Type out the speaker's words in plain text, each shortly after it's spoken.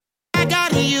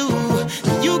you,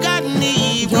 you got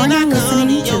me when I come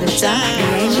to your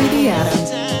time.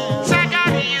 I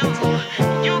got you,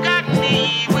 you got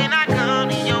me when I come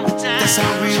to your time. That's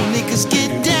how real niggas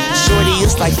get down. Shorty,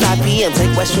 it's like 5 p.m.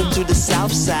 Take Western to the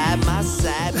south side, my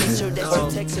side. Make sure that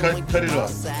you text it when cut it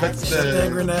off. Cut the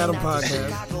Angry and Adam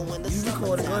podcast. You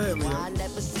record it. Go ahead, Leo.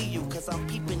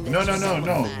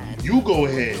 No. You go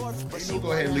ahead. You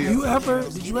go ahead, Leo.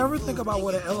 Did you ever think about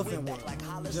what an elephant was?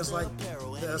 Just like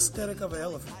the aesthetic of an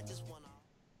elephant.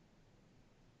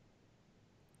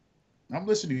 I'm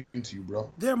listening to you,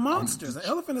 bro. They're monsters. An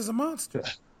elephant is a monster.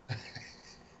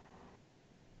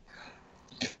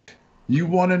 You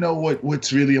want to know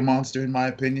what's really a monster, in my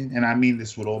opinion? And I mean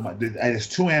this with all my... There's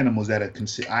 2 animals that I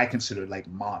consider like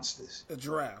monsters. A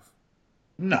giraffe.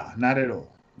 Nah, not at all.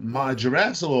 My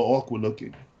giraffe's a little awkward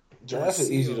looking. Giraffes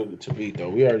are easy to beat, though.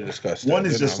 We already discussed that. One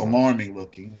is just alarming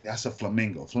looking. That's a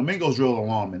flamingo. Flamingo's real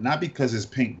alarming, not because it's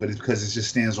pink, but it's because it just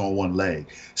stands on one leg.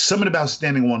 Something about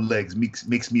standing on one leg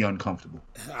makes me uncomfortable.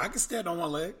 I can stand on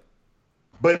one leg.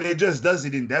 But it just does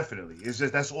it indefinitely. It's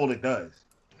just, that's all it does.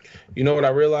 You know what I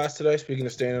realized today, speaking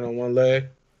of standing on one leg?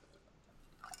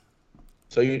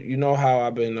 So you know how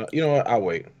I've been... you know what? I'll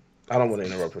wait. I don't want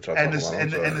to interrupt what y'all talking about.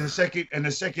 And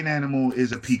the second animal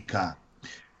is a peacock.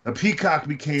 A peacock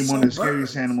became one of the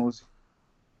scariest animals.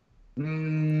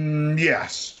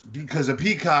 Yes, because a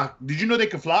peacock. Did you know they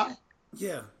could fly?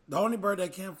 Yeah, the only bird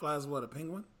that can fly is what, a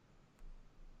penguin?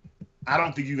 I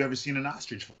don't think you've ever seen an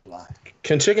ostrich fly.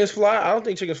 Can chickens fly? I don't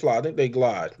think chickens fly. I think they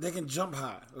glide. They can jump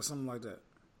high or something like that.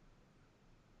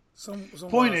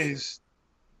 Point is,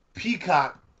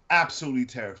 peacock absolutely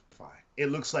terrifying. It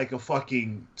looks like a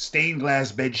fucking stained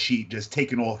glass bed sheet just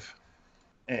taken off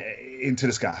into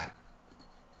the sky.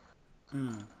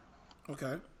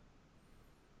 Okay.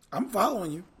 I'm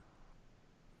following you.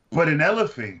 But an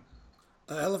elephant.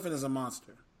 An elephant is a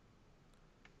monster.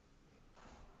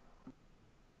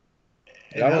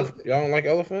 Y'all don't like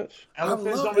elephants?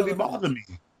 Elephants don't really bother me.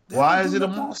 Why is it a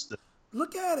monster?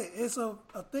 Look at it. It's a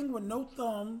thing with no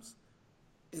thumbs.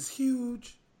 It's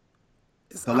huge.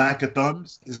 Lack of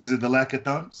thumbs? Is it the lack of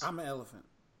thumbs? I'm an elephant.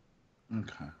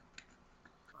 Okay.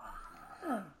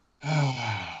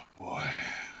 Oh, boy.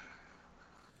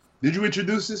 Did you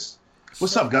introduce this?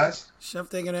 What's up, guys? Chef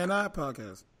Thinking and I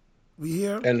podcast. We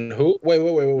here. And who? Wait.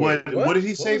 What did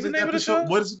he say in the episode?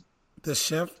 What is it? The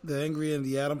Chef, the Angry and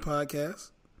the Adam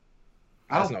podcast.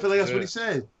 I don't feel like that's what he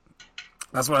said.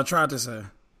 That's what I tried to say.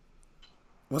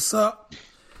 What's up?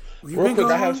 Real quick,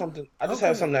 I have something. I just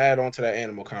have something to add on to that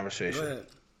animal conversation. Go ahead.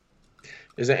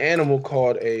 There's an animal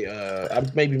called I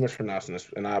may be mispronouncing this,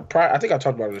 and I think I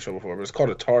talked about it on the show before, but it's called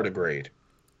a tardigrade.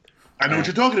 I know what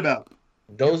you're talking about.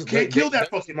 Those can't kill that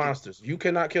fucking monsters. You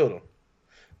cannot kill them.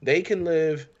 They can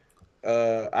live.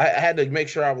 I had to make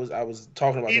sure I was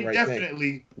talking about the right thing.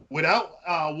 Indefinitely, without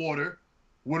water,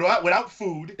 without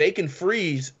food. They can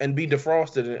freeze and be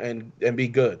defrosted and be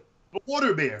good. The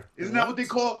water bear, isn't that what they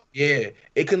call? Yeah,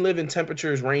 it can live in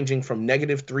temperatures ranging from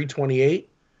negative 328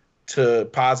 to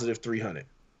positive 300.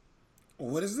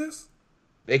 What is this?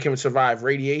 They can survive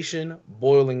radiation,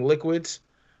 boiling liquids,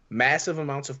 massive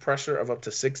amounts of pressure of up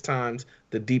to 6 times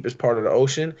the deepest part of the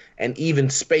ocean, and even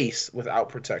space without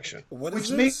protection. Which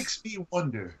makes me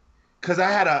wonder, because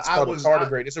I was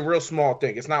tardigrade. It's a real small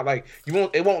thing. It's not like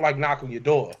it won't like knock on your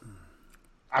door.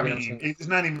 I mean, it's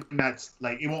not even that's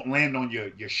like it won't land on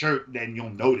your shirt, then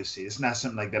you'll notice it. It's not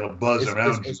something like that'll buzz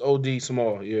around you. It's OD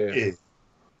small, yeah.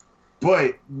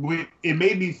 But it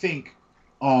made me think,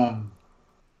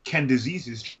 can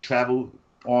diseases travel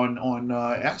on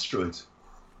asteroids?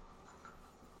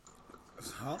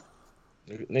 Huh?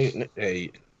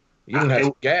 Hey, you didn't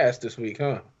have gas this week,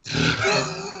 huh?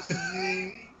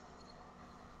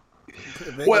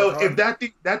 Well, if that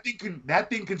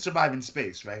thing can survive in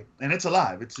space, right? And it's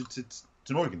alive. It's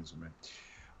an organism, right?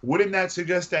 Wouldn't that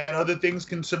suggest that other things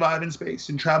can survive in space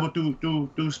and travel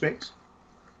through space?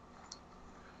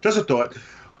 Just a thought.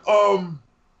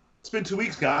 It's been 2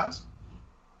 weeks, guys.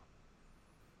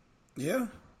 Yeah.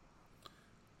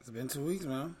 It's been 2 weeks,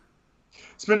 man.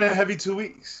 It's been a heavy 2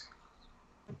 weeks.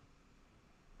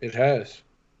 It has.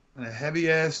 And a heavy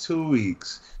ass 2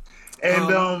 weeks.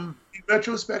 And in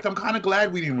retrospect, I'm kind of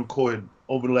glad we didn't record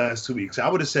over the last 2 weeks. I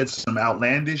would have said some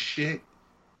outlandish shit.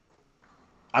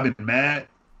 I've been mad.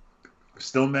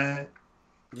 Still mad.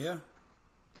 Yeah.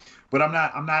 But I'm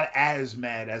not as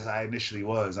mad as I initially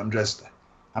was. I'm just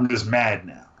mad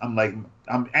now. I'm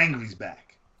angry's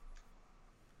back.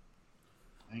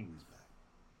 Angry's back.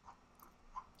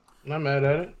 I'm not mad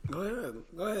at it. Go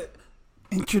ahead.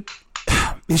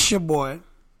 It's your boy,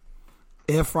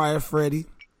 Air Fryer Freddy.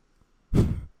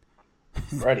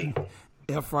 Ready.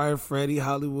 Air Fryer Freddy,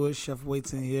 Hollywood, Chef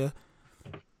Waits in here.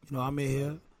 You know, I'm in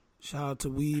here. Shout out to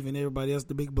Weave and everybody else,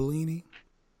 the Big Bellini.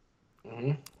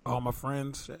 Mm-hmm. All my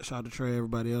friends. Shout out to Trey,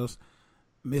 everybody else.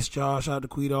 Miss y'all. Shout out to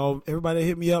Quito. Everybody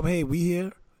hit me up. Hey, we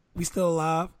here. We still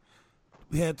alive.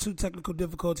 We had 2 technical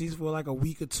difficulties for like a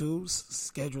week or 2.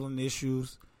 Scheduling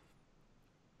issues.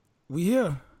 We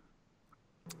here.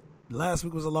 Last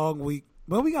week was a long week.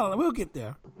 But we'll get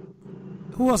there.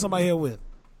 Who else am I here with?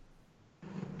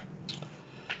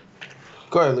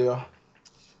 Go ahead, Leo.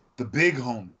 The big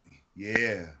homie.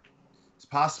 Yeah. It's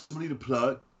possibly the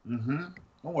plug. Mm-hmm.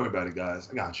 Don't worry about it, guys.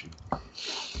 I got you.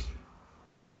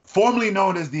 Formerly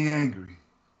known as the Angry,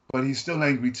 but he's still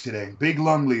angry today. Big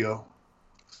Lung Leo.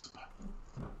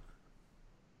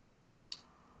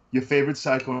 Your favorite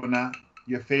psychonaut.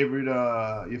 Your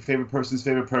favorite person's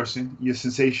favorite person. Your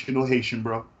sensational Haitian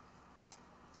bro.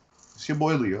 It's your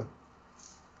boy Leo.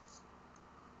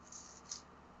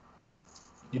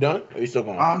 You done? Or you still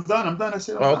going? I'm done. That's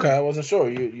it. Okay, I wasn't sure.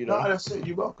 You know. No, that's it.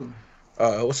 You're welcome.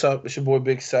 What's up? It's your boy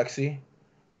Big Sexy,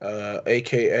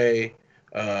 aka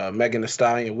Megan Thee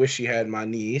Stallion. Wish she had my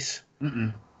knees.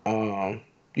 Mm-mm.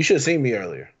 You should have seen me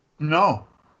earlier. No.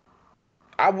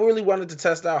 I really wanted to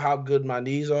test out how good my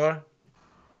knees are.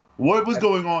 What was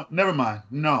going on? Never mind.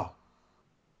 No.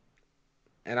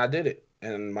 And I did it.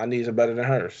 And my knees are better than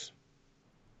hers.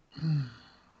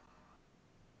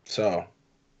 So,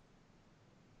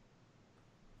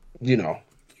 you know.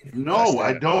 No,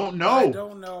 I don't know. I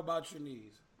don't know about your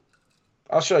knees.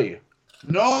 I'll show you.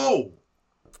 No.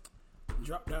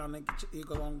 Drop down and get your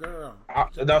eagle on girl.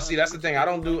 Now, see, that's the thing. I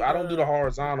don't do the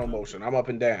horizontal motion. I'm up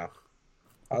and down.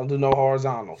 I don't do no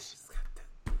horizontals.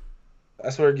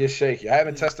 That's where it gets shaky. I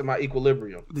haven't tested my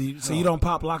equilibrium. So you don't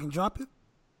pop, lock, and drop it?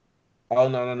 Oh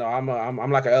no.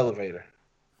 I'm like an elevator.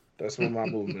 That's what my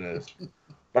movement is.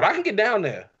 But I can get down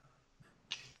there.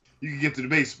 You can get to the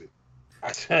basement.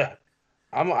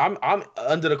 I'm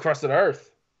under the crust of the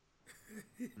earth,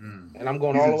 and I'm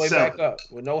going all the way back up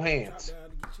with no hands.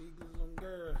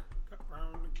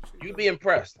 You'd be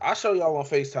impressed. I'll show y'all on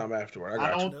FaceTime afterward.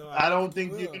 I don't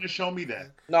think you're gonna show me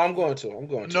that. No, I'm going to.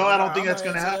 No, I don't think that's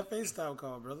gonna happen. FaceTime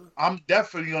call, brother. I'm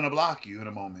definitely gonna block you in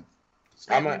a moment.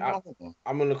 I'm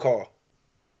gonna call.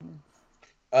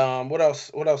 What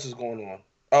else is going on?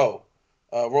 Oh,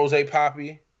 Rose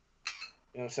Poppy.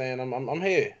 You know what I'm saying? I'm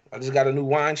here. I just got a new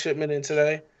wine shipment in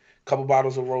today. A couple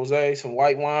bottles of rosé, some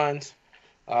white wines.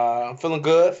 I'm feeling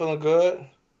good.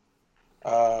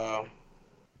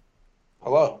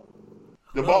 Hello.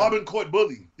 The Bourbon Court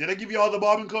Bully. Did I give you all the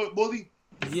Bourbon Court Bully?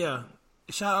 Yeah.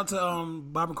 Shout out to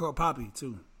Bourbon Court Poppy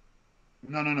too.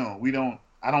 No. We don't.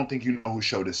 I don't think you know whose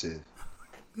show this is.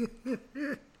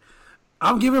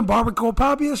 I'm giving Bourbon Court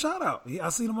Poppy a shout out. I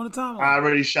seen him on the timeline. I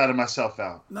already shouted myself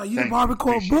out. No, you the Bourbon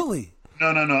Court Bully. No.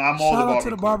 I'm all shout the out to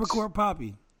the Bourbon Court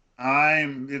Poppy.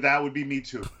 That would be me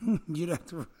too. You're not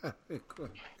the Bourbon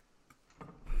Court.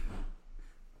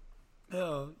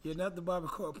 No, you're not the Bourbon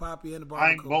Court Poppy and the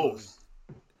Bourbon Court Bully. I'm both.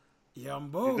 Yeah, I'm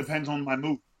both. It depends on my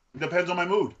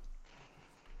mood.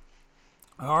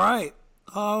 All right.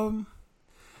 Who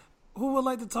would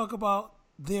like to talk about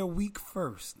their week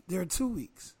first? There are 2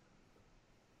 weeks.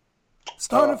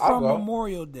 Starting from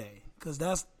Memorial Day, because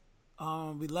that's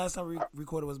last time we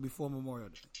recorded was before Memorial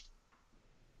Day.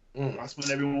 That's when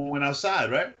everyone went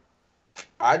outside, right?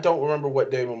 I don't remember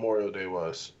what day Memorial Day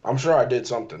was. I'm sure I did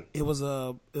something. It was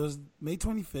May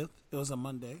 25th. It was a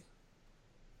Monday.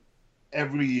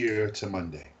 Every year it's a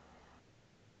Monday.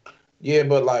 Yeah,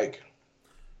 but like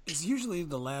it's usually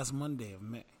the last Monday of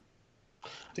May.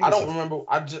 I don't remember.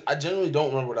 I genuinely don't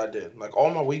remember what I did. Like all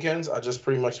my weekends, I just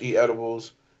pretty much eat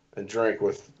edibles and drink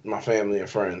with my family and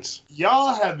friends.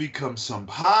 Y'all have become some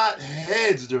hot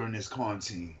heads during this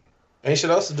quarantine. Ain't shit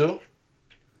else to do.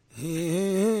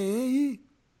 Hey.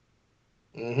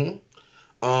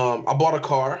 I bought a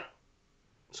car,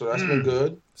 so that's been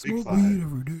good. Smoke weed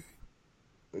every day.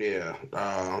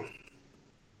 Yeah.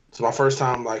 It's my first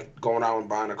time like going out and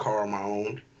buying a car on my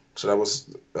own, so that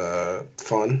was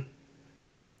fun.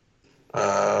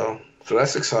 So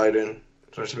that's exciting.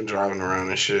 So I've just been driving around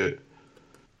and shit.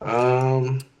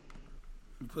 You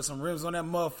put some rims on that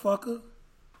motherfucker.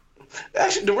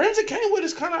 Actually, the rims it came with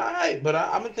is kind of alright, but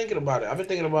I've been thinking about it.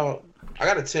 I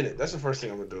got to tint it. That's the first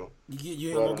thing I'm gonna do. You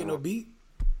ain't gonna get no beat.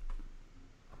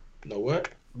 No what?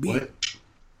 Beat.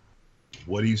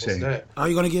 What are you saying? Are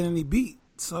you gonna get any beat?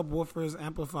 Subwoofers,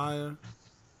 amplifier.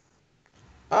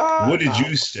 What did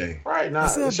you say? Right now, I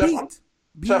said Chef,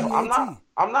 beat. Chef,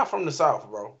 I'm not from the South,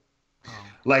 bro.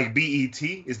 Like BET?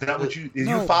 Is that what you? Did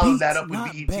you follow that up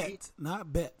with BET?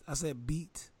 Not bet. I said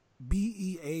beat.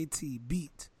 BEAT.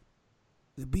 Beat.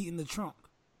 The beat in the trunk.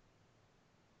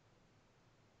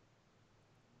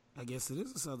 I guess it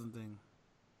is a Southern thing.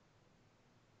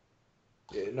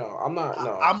 Yeah, no, I'm not.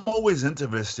 No, I'm always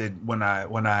interested when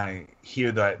I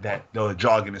hear that the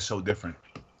jargon is so different.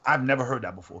 I've never heard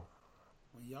that before.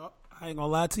 When y'all, I ain't gonna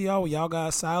lie to y'all. When y'all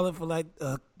got silent for like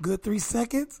a good 3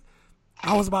 seconds,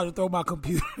 I was about to throw my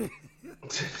computer.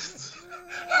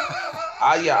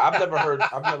 I've never heard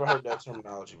that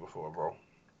terminology before, bro.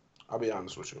 I'll be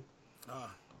honest with you.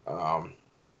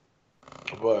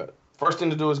 But first thing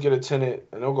to do is get a tenant,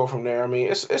 and they'll go from there. I mean,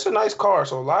 it's a nice car,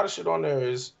 so a lot of shit on there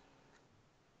is,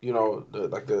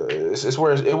 it's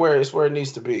where it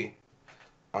needs to be.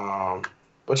 But I'm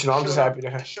just happy to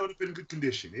have. It showed up in good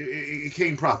condition. It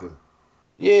came proper.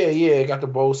 Yeah, it got the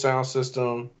Bose sound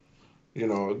system.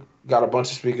 Got a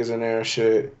bunch of speakers in there and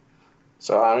shit.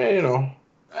 So I mean,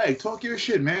 Hey, talk your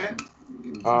shit, man.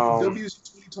 W's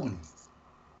 2020.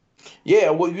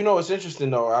 Yeah, well, it's interesting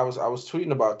though. I was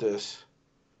tweeting about this.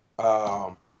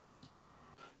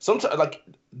 Sometimes like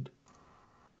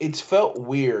it's felt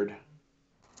weird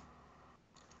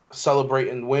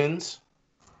celebrating wins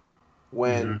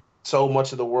when so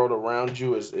much of the world around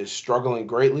you is struggling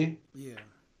greatly. Yeah.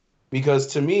 Because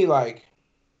to me, like,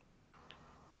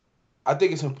 I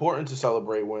think it's important to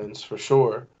celebrate wins for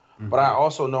sure, but I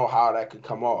also know how that could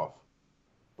come off.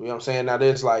 You know what I'm saying? Now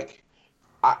there's like,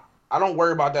 I don't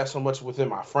worry about that so much within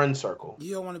my friend circle.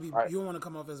 You don't want to be. Right? You don't want to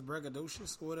come off as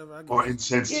braggadocious or whatever. Or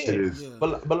insensitive. Yeah.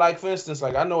 But like for instance,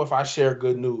 like I know if I share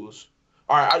good news.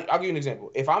 All right, I'll give you an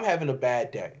example. If I'm having a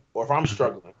bad day or if I'm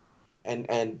struggling,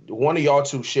 and one of y'all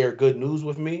two share good news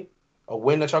with me, a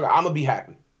win that y'all got, I'm gonna be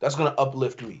happy. That's gonna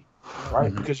uplift me,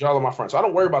 right? Because y'all are my friends. So I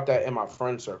don't worry about that in my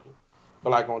friend circle.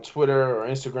 But like on Twitter or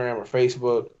Instagram or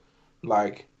Facebook,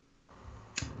 like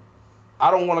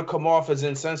I don't want to come off as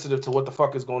insensitive to what the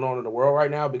fuck is going on in the world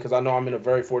right now because I know I'm in a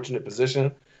very fortunate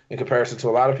position in comparison to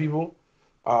a lot of people.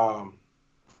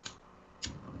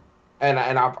 And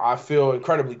I feel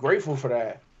incredibly grateful for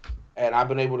that. And I've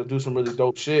been able to do some really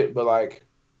dope shit, but like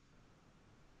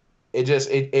it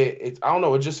I don't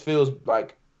know, it just feels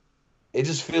like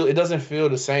it doesn't feel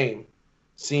the same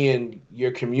seeing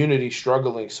your community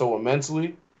struggling so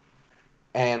immensely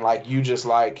and like you just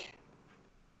like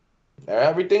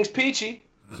everything's peachy.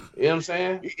 You know what I'm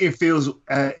saying?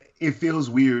 It feels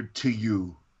weird to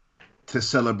you to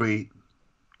celebrate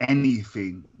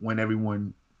anything when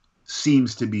everyone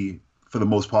seems to be, for the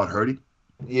most part, hurting.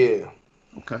 Yeah.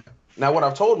 Okay. Now, what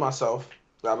I've told myself,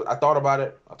 I thought about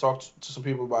it. I talked to some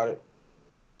people about it.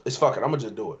 It's fuck it. I'm gonna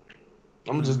just do it.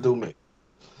 I'm gonna just do me.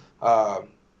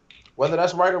 Whether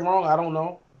that's right or wrong, I don't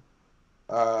know.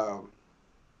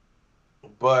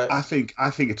 But I think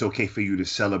it's okay for you to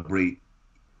celebrate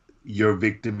your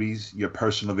victories, your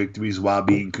personal victories, while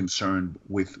being concerned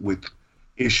with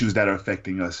issues that are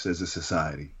affecting us as a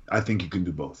society. I think you can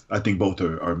do both. I think both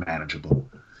are manageable.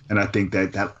 And I think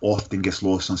that often gets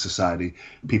lost on society.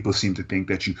 People seem to think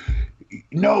that you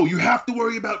have to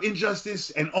worry about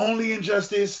injustice and only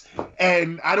injustice.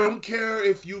 And I don't care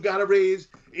if you got to raise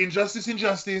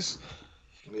injustice.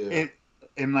 yeah.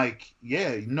 And like,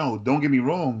 don't get me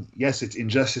wrong. Yes, it's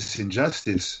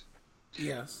injustice.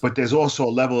 Yes. But there's also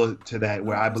a level to that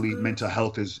where I believe mental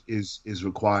health is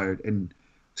required. And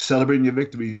celebrating your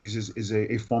victories is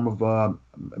a form of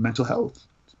mental health,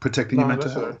 protecting your mental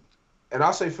health. And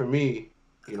I'll say for me,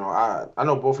 I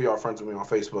know both of y'all are friends with me on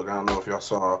Facebook. I don't know if y'all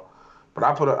saw, but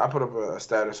I put up a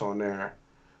status on there,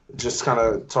 just kind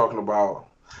of talking about,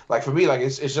 like for me, like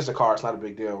it's just a car. It's not a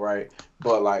big deal, right?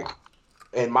 But like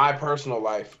in my personal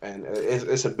life, and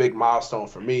it's a big milestone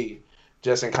for me,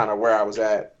 just in kind of where I was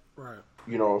at, right?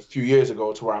 A few years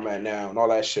ago to where I'm at now, and all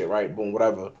that shit, right? Boom,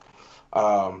 whatever.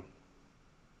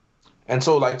 And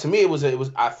so like to me, it was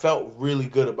I felt really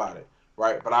good about it,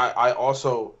 right? But I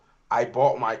also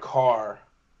bought my car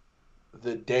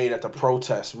the day that the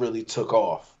protest really took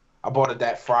off. I bought it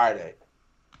that Friday,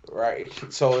 right?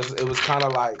 So it was kind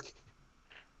of like,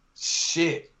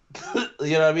 shit.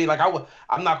 You know what I mean? Like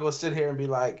I'm not gonna sit here and be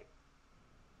like,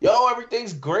 yo,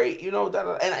 everything's great, and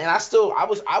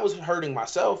I was hurting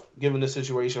myself given the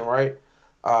situation, right?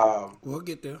 We'll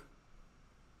get there.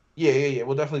 Yeah,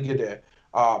 we'll definitely get there.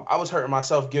 I was hurting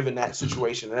myself given that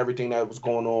situation and everything that was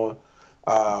going on.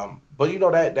 But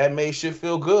that made shit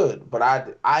feel good. But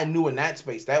I knew in that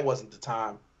space that wasn't the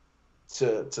time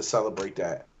to celebrate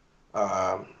that. So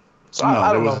I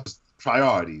don't know. There was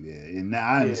priority there, and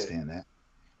I understand that.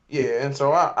 Yeah, and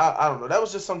so I don't know. That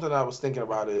was just something I was thinking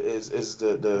about. Is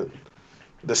the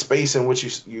space in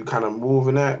which you kind of move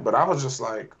in that. But I was just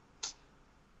like,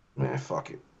 man, fuck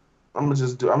it. I'm gonna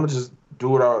just do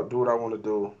what I want to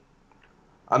do.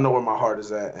 I know where my heart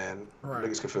is at, and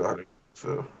niggas can feel how they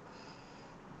feel.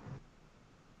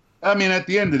 I mean, at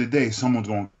the end of the day, someone's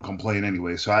going to complain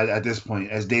anyway. So at this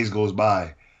point, as days goes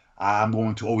by, I'm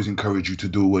going to always encourage you to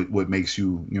do what makes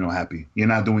you, happy. You're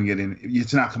not doing it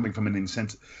it's not coming from an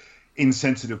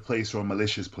insensitive place or a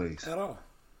malicious place. At all.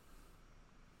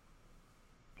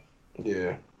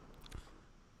 Yeah.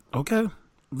 Okay.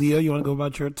 Leo, you want to go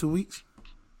about your 2 weeks?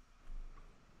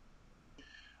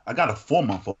 I got a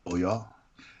 4-month-old, y'all.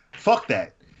 Fuck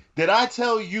that. Did I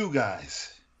tell you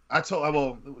guys?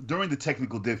 During the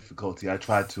technical difficulty, I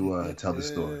tried to tell the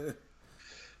story.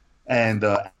 And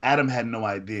Adam had no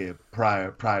idea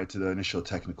prior to the initial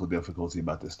technical difficulty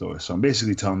about this story. So I'm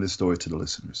basically telling this story to the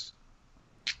listeners.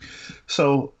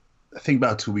 So I think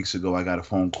about 2 weeks ago, I got a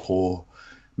phone call,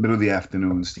 middle of the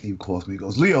afternoon. Steve calls me. He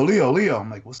goes, Leo. I'm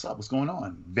like, what's up? What's going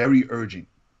on? Very urgent.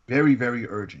 Very, very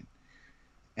urgent.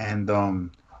 And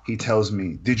he tells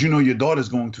me, did you know your daughter's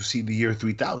going to see the year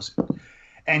 3000?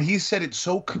 And he said it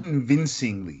so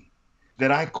convincingly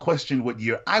that I questioned what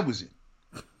year I was in.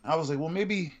 I was like, well,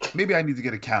 maybe I need to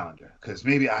get a calendar because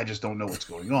maybe I just don't know what's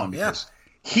going on because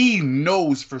he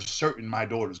knows for certain my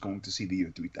daughter's going to see the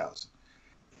year 3000.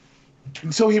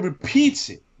 And so he repeats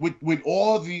it with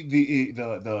all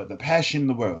the passion in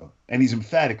the world, and he's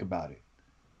emphatic about it.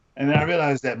 And then I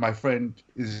realized that my friend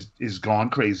is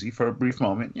gone crazy for a brief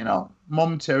moment,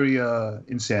 momentary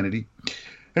insanity.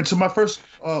 And so my first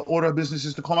order of business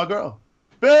is to call my girl.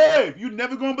 Babe, you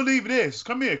never gonna believe this.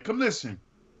 Come here, come listen.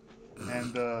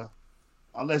 And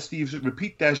I'll let Steve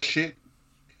repeat that shit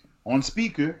on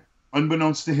speaker,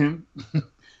 unbeknownst to him.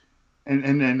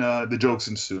 and then the jokes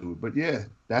ensued. But yeah,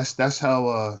 that's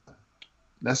how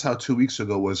 2 weeks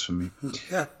ago was for me.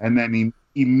 Yeah. And then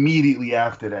immediately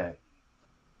after that,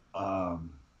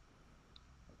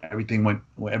 everything went.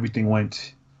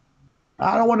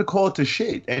 I don't want to call it to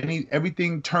shit.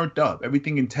 Everything turned up.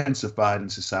 Everything intensified in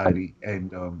society,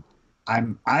 and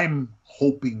I'm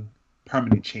hoping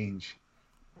permanent change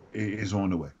is on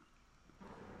the way.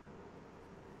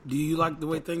 Do you like the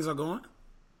way things are going?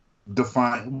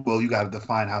 You got to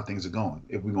define how things are going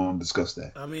if we're going to discuss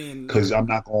that. I mean, because I'm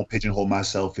not going to pigeonhole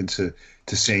myself into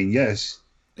saying yes,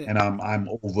 and I'm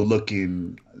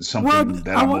overlooking something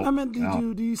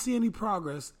do you see any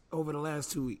progress over the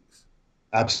last 2 weeks?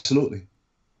 Absolutely.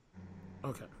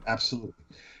 Okay. Absolutely.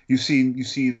 You've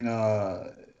seen.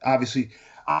 Obviously,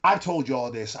 I told you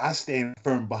all this. I stand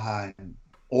firm behind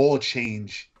all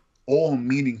change, all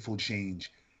meaningful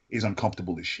change is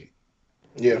uncomfortable as shit.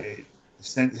 Yeah.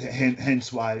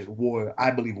 Hence why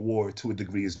I believe war to a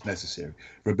degree is necessary.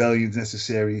 Rebellion is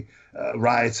necessary.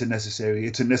 Riots are necessary.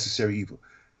 It's a necessary evil,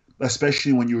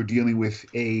 especially when you're dealing with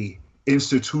a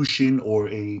institution or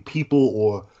a people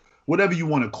or whatever you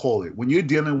want to call it. When you're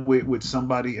dealing with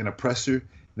somebody, an oppressor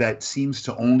that seems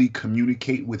to only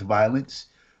communicate with violence,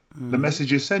 the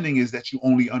message you're sending is that you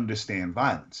only understand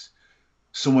violence.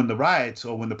 So when the riots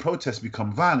or when the protests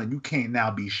become violent, you can't now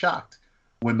be shocked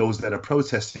when those that are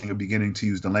protesting are beginning to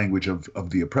use the language of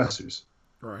the oppressors.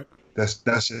 Right. That's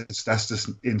just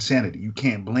insanity. You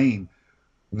can't blame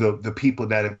the people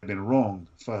that have been wronged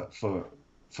for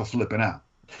flipping out.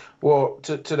 Well,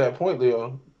 to that point,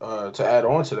 Leo, to add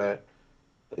on to that,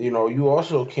 you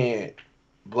also can't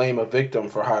blame a victim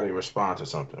for how they respond to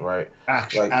something, right?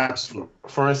 Actually, absolutely.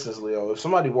 For instance, Leo, if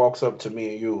somebody walks up to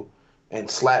me and you and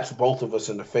slaps both of us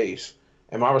in the face,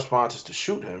 and my response is to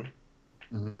shoot him,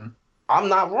 I'm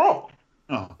not wrong.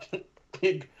 No.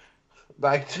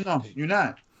 No, you're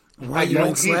not. Why you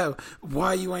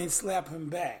ain't slap him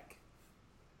back?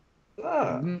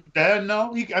 No,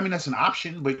 that's an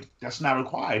option, but that's not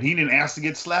required. He didn't ask to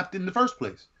get slapped in the first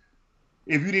place.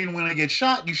 If you didn't want to get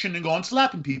shot, you shouldn't have gone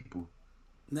slapping people.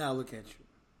 Now look at you.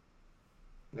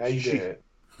 Now you dead.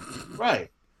 Right.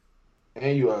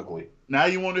 And you ugly. Now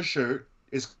you want a shirt.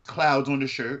 It's clouds on the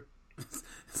shirt.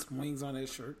 It's wings on his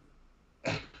shirt.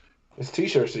 It's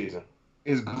t-shirt season.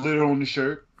 It's glitter on the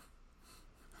shirt.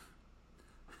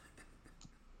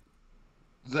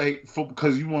 It's like,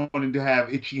 because you wanted to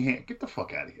have itchy hand. Get the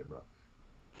fuck out of here, bro.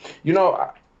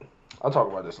 I'll talk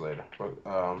about this later. But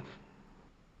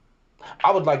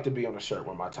I would like to be on a shirt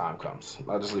when my time comes.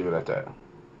 I'll just leave it at that.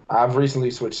 I've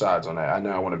recently switched sides on that. I know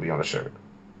I want to be on a shirt.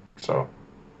 So.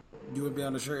 You would be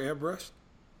on the shirt airbrushed?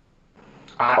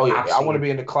 I want to be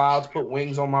in the clouds, put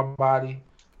wings on my body.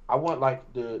 I want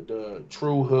like the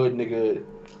true hood nigga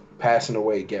passing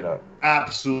away get up.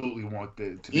 Absolutely want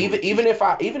that. Even if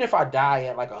I die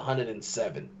at like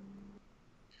 107.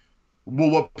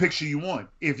 Well, what picture you want?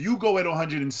 If you go at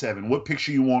 107, what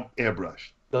picture you want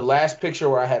airbrushed? The last picture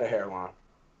where I had a hairline.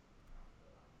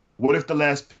 What if the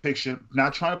last picture?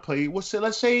 Not trying to play.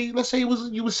 Let's say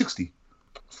you were 60.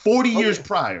 40 years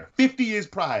prior, 50 years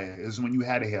prior is when you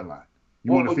had a hairline.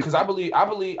 You Well, want to because I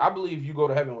believe you go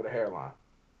to heaven with a hairline.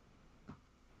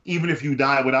 even if you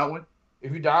die without one?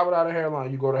 If you die without a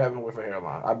hairline, you go to heaven with a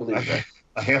hairline. I believe that.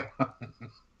 A hairline.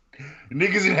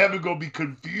 Niggas in heaven gonna be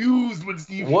confused when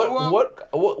Steve show up.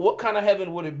 What kind of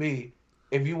heaven would it be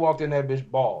if you walked in that bitch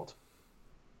bald?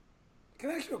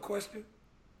 Can I ask you a question?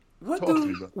 Talk to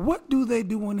me, bro. What do they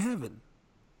do in heaven?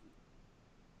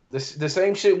 The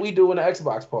same shit we do in the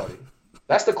Xbox party.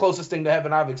 That's the closest thing to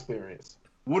heaven I've experienced.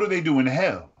 What do they do in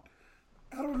hell?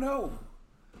 I don't know.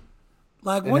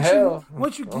 Like In once hell,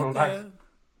 you get there,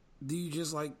 do you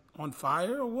just like on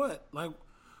fire or what? Like,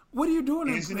 what are you doing?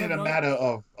 Isn't it a matter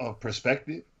of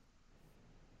perspective?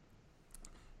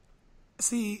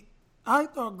 See, I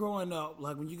thought growing up,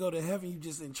 like when you go to heaven, you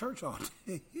just in church all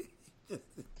day.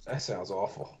 That sounds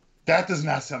awful. That does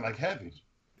not sound like heaven.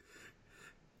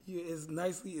 It's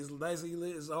nicely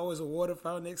lit. There's always a water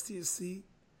fountain next to your seat.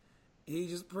 And you're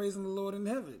just praising the Lord in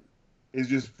heaven. It's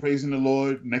just praising the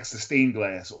Lord next to stained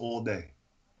glass all day.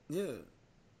 Yeah.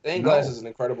 Stained glass is an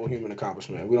incredible human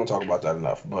accomplishment. We don't talk about that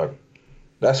enough, but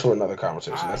that's for another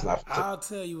conversation. That's not. I'll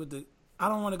tell you I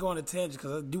don't want to go on a tangent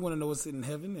because I do want to know what's in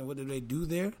heaven and what do they do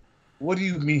there. What do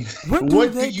you mean? What do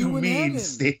you mean?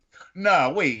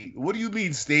 What do you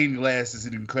mean stained glass is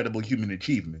an incredible human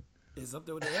achievement? It's up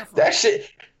there with the Air Force. That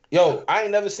shit, yo, I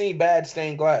ain't never seen bad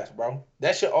stained glass, bro.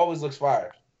 That shit always looks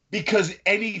fire. Because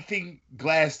anything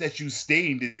glass that you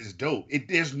stained is dope.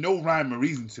 There's no rhyme or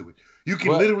reason to it. You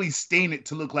can literally stain it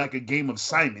to look like a game of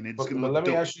Simon. It's gonna look let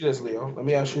me dope. ask you this, Leo. Let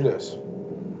me ask you this.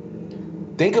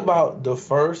 Think about the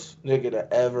first nigga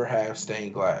to ever have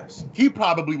stained glass. He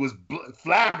probably was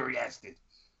flabbergasted.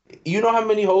 You know how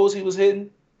many holes he was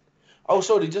hitting? Oh,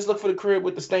 shorty, just look for the crib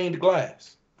with the stained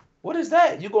glass. What is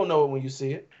that? You gonna know it when you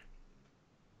see it.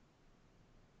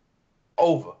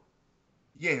 Over.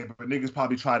 Yeah, but niggas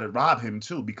probably tried to rob him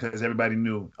too because everybody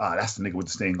knew, that's the nigga with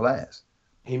the stained glass.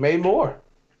 He made more.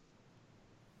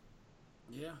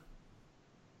 Yeah.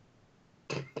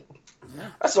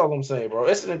 That's all I'm saying, bro.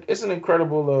 It's an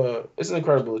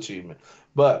incredible achievement.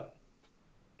 But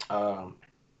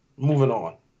moving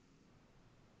on.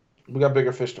 We got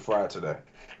bigger fish to fry today.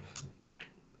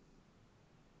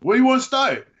 Where you want to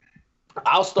start?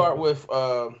 I'll start with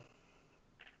I'll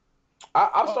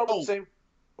start with the same.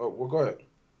 Oh, well, go ahead.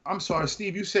 I'm sorry,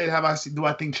 Steve. You said, do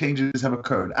I think changes have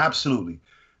occurred? Absolutely.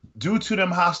 Due to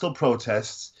them hostile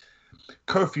protests,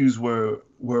 curfews were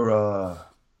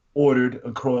ordered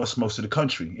across most of the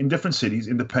country in different cities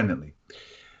independently.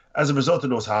 As a result of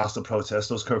those hostile protests,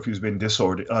 those curfews been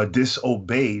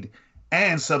disobeyed,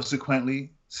 and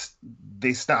subsequently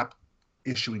they stopped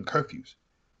issuing curfews.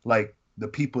 Like the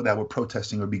people that were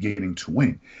protesting are beginning to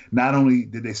win. Not only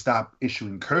did they stop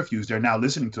issuing curfews, they're now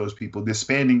listening to those people,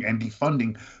 disbanding and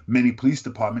defunding many police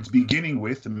departments, beginning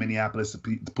with the Minneapolis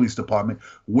Police Department,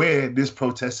 where this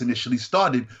protest initially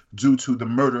started due to the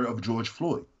murder of George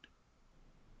Floyd.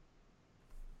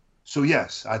 So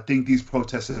yes, I think these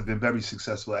protests have been very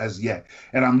successful as yet.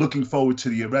 And I'm looking forward to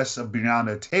the arrest of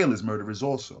Breonna Taylor's murderers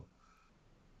also.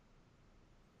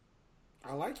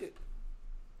 I like it.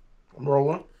 I'm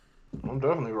rolling. I'm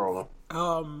definitely rolling.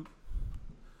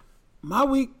 My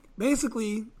week,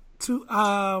 basically, in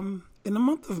the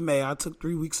month of May, I took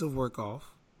 3 weeks of work off.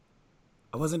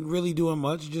 I wasn't really doing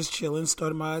much, just chilling,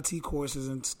 started my IT courses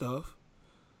and stuff.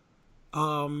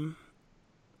 I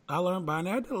learned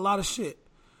binary. I did a lot of shit.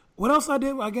 What else I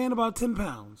did? I gained about 10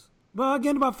 pounds. But I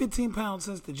gained about 15 pounds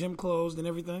since the gym closed and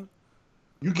everything.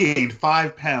 You gained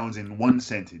 5 pounds in one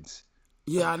sentence.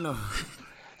 Yeah, I know.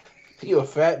 You a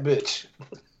fat bitch.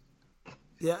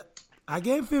 Yeah, I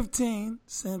gained 15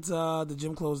 since the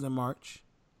gym closed in March,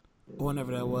 or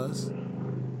whenever that was.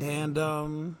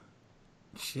 And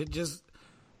shit, just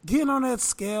getting on that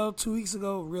scale 2 weeks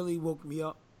ago really woke me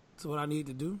up to what I need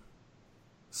to do.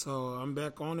 So I'm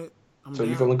back on it. So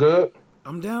you feeling good?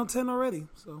 I'm down 10 already.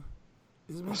 So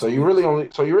you really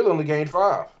only gained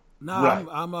 5. Nah, right.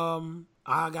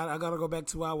 I gotta go back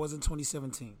to where I was in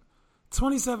 2017.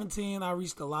 2017, I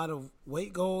reached a lot of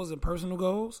weight goals and personal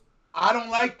goals. I don't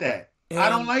like that. I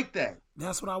don't like that.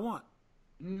 That's what I want.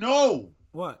 No.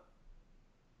 What?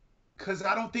 Because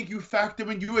I don't think you factor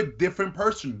in you're a different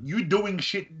person. You're doing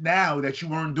shit now that you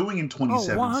weren't doing in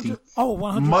 2017.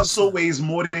 100%. Muscle weighs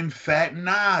more than fat.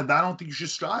 Nah, I don't think you should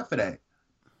strive for that.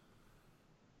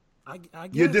 I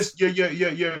guess.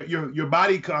 Your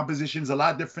body composition is a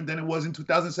lot different than it was in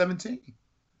 2017.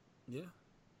 Yeah.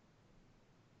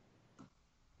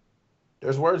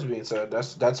 There's words being said.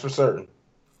 That's for certain.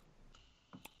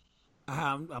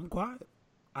 I'm quiet.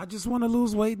 I just want to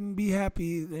lose weight and be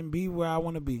happy and be where I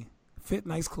want to be. Fit,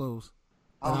 nice clothes.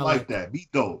 I don't like that. Be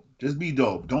dope. Just be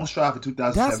dope. Don't strive for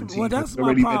 2017. That's It's my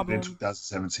already problem. better than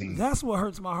 2017. That's what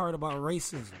hurts my heart about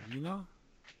racism, you know?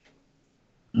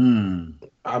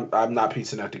 I'm not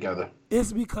piecing that together.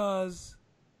 It's because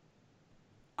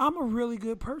I'm a really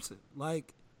good person.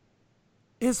 Like,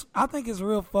 I think it's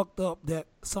real fucked up that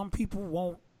some people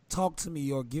won't talk to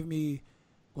me or give me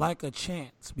like a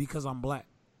chance because I'm black.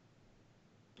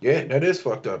 Yeah, that is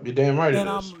fucked up. You're damn right. And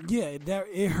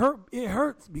it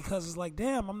hurts because it's like,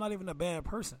 damn, I'm not even a bad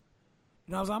person.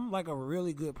 You know, I'm like a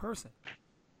really good person,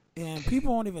 and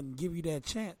people won't even give you that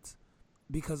chance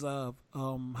because of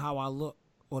how I look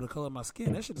or the color of my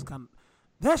skin. That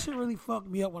shit really fucked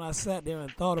me up when I sat there and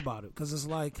thought about it, because it's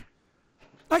like,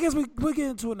 I guess we'll get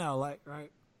into it now. Like,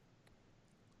 right,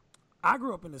 I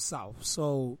grew up in the South,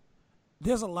 so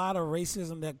there's a lot of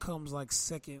racism that comes like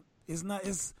second. It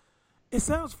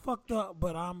sounds fucked up,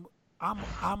 but I'm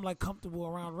like comfortable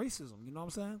around racism. You know what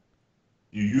I'm saying?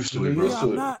 You used to it, bro.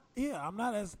 I'm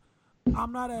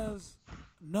not as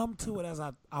numb to it as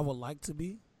I would like to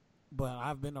be, but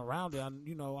I've been around it.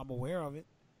 I'm aware of it.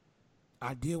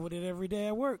 I deal with it every day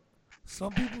at work.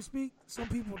 Some people speak, some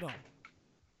people don't.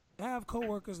 I have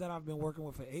coworkers that I've been working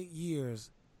with for 8 years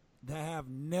that have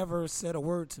never said a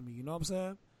word to me. You know what I'm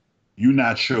saying? You're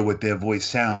not sure what their voice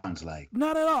sounds like.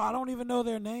 Not at all. I don't even know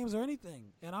their names or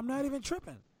anything, and I'm not even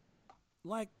tripping.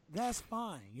 Like, that's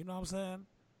fine. You know what I'm saying?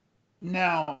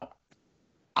 Now,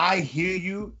 I hear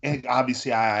you, and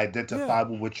obviously I identify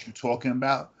with what you're talking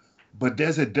about, but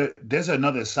there's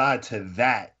another side to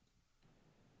that.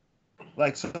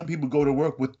 Like, some people go to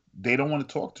work they don't want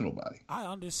to talk to nobody. I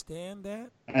understand that.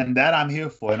 And that I'm here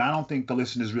for, and I don't think the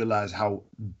listeners realize how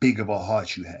big of a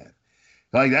heart you have.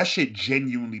 Like, that shit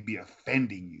genuinely be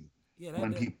offending you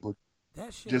when people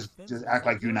just act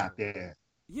like you're not there.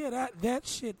 Yeah, that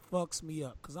shit fucks me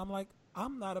up, because I'm like,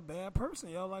 I'm not a bad person,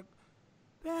 yo. Like,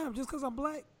 damn, just because I'm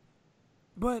black.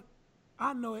 But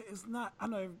I know it's not. I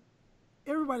know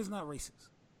everybody's not racist,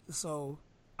 so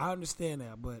I understand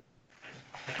that. But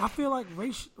I feel like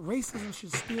racism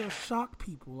should still shock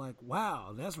people. Like,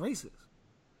 wow, that's racist.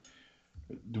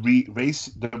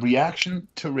 The reaction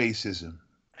to racism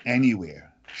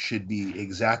anywhere should be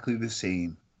exactly the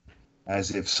same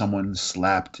as if someone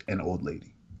slapped an old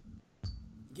lady.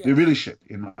 Yeah. It really should,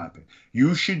 in my opinion.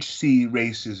 You should see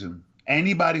racism.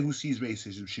 Anybody who sees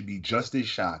racism should be just as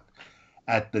shocked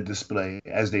at the display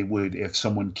as they would if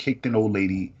someone kicked an old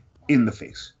lady in the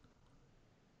face.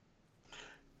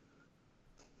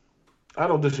 I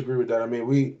don't disagree with that. I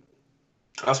mean,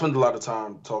 I spend a lot of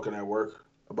time talking at work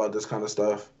about this kind of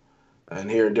stuff and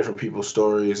hearing different people's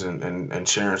stories and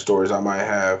sharing stories I might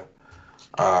have.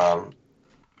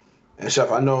 And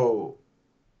Chef, I know,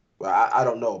 I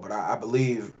don't know, but I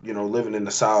believe, living in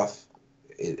the South,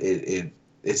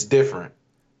 it's different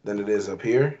than it is up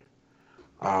here.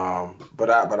 But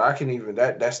I can even,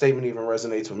 that statement even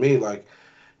resonates with me. Like,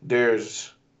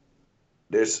 there's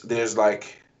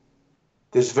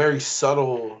very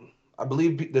subtle, I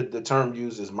believe the term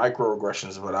used is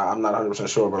microaggressions, but I'm not 100%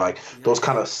 sure. But like those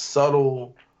kind of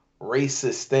subtle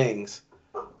racist things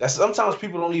that sometimes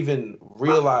people don't even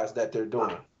realize that they're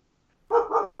doing.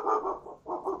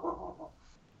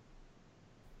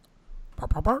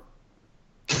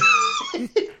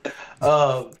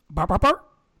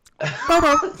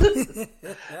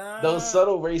 Those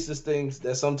subtle racist things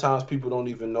that sometimes people don't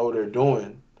even know they're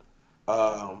doing.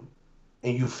 And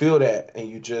you feel that, and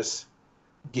you just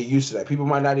get used to that. People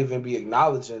might not even be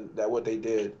acknowledging that what they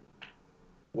did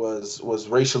was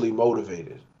racially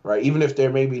motivated, right? Even if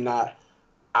they're maybe not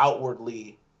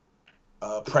outwardly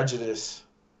prejudiced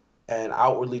and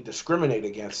outwardly discriminate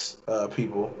against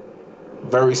people,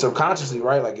 very subconsciously,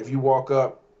 right? Like if you walk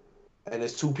up and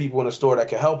there's two people in the store that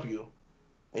can help you,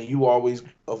 and you always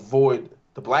avoid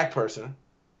the black person,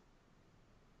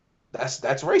 that's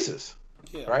racist,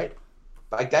 right?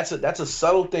 Like that's a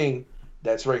subtle thing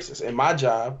that's racist. In my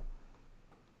job,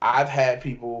 I've had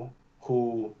people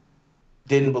who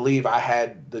didn't believe I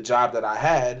had the job that I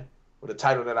had or the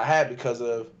title that I had because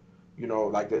of,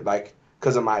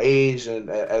 because of my age and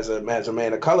as a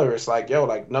man of color. It's like, yo,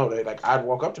 like no, I'd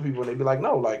walk up to people and they'd be like,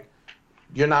 no, like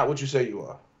you're not what you say you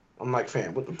are. I'm like,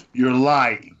 fam, you're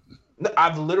lying.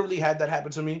 I've literally had that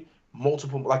happen to me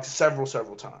several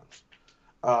times.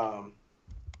 And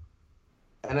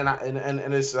then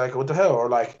and it's like, what the hell? Or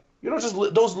like, just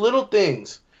those little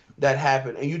things that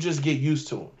happen, and you just get used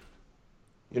to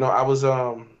them. I was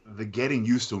the getting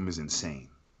used to them is insane.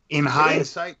 In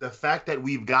hindsight, the fact that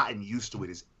we've gotten used to it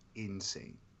is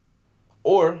insane.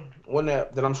 Or one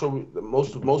that I'm sure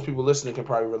most people listening can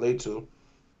probably relate to.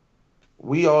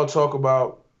 We all talk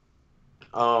about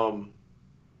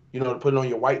to put on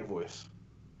your white voice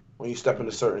when you step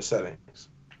into certain settings,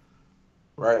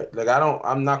 right? Like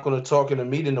I'm not gonna talk in a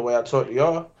meeting the way I talk to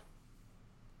y'all.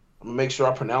 I'm gonna make sure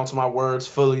I pronounce my words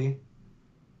fully.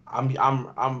 I'm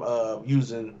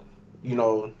using,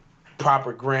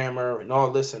 proper grammar and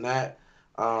all this and that.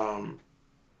 Um,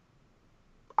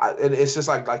 it's just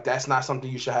like that's not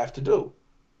something you should have to do.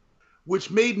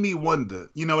 Which made me wonder.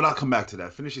 You know what? I'll come back to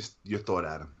that. Finish your thought,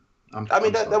 Adam.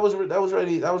 That was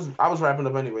ready. I was wrapping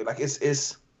up anyway. Like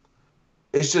it's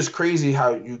just crazy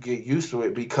how you get used to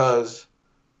it because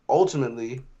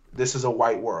ultimately this is a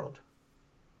white world,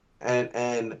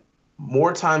 and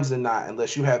more times than not,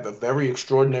 unless you have a very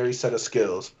extraordinary set of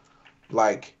skills,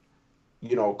 like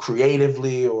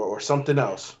creatively or something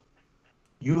else,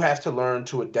 you have to learn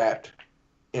to adapt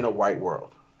in a white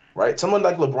world, right? Someone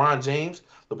like LeBron James,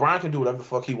 LeBron can do whatever the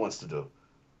fuck he wants to do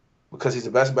because he's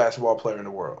the best basketball player in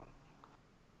the world.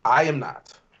 I am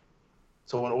not.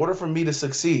 So in order for me to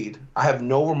succeed, I have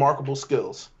no remarkable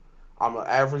skills. I'm an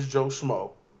average Joe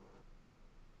Schmo.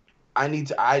 I need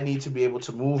to be able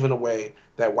to move in a way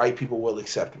that white people will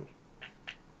accept me.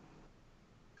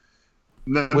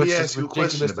 Let me ask you a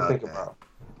question about that.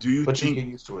 Do you think you get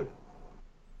used to it?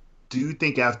 Do you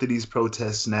think after these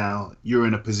protests now, you're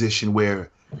in a position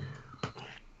where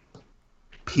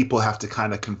people have to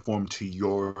kind of conform to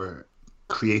your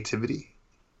creativity?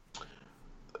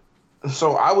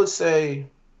 So I would say,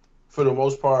 for the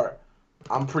most part,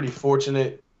 I'm pretty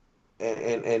fortunate,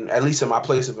 and at least in my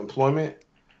place of employment,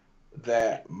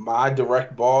 that my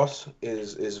direct boss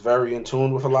is very in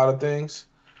tune with a lot of things,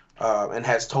 and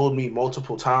has told me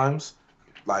multiple times,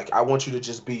 like, I want you to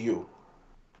just be you.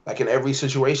 Like in every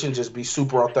situation, just be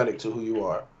super authentic to who you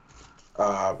are,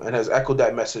 and has echoed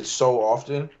that message so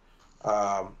often.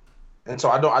 And so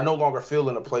I no longer feel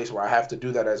in a place where I have to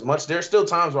do that as much. There's still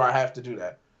times where I have to do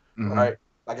that, right?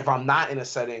 Like if I'm not in a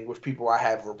setting with people I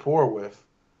have rapport with,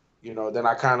 then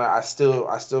I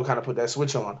still kind of put that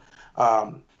switch on.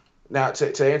 Now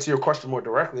to answer your question more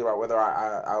directly about whether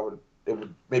it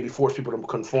would maybe force people to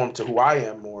conform to who I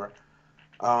am more.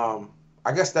 I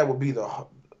guess that would be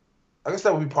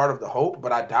part of the hope,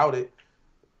 but I doubt it.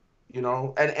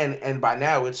 And by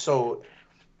now it's such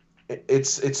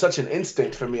an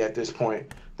instinct for me at this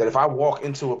point that if I walk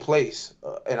into a place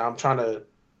and I'm trying to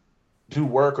do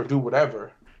work or do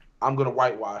whatever, I'm gonna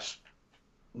whitewash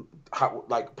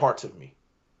like parts of me.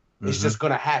 It's just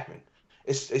gonna happen.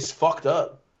 It's fucked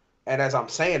up. And as I'm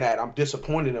saying that, I'm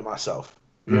disappointed in myself.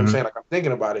 You know what I'm saying? Like I'm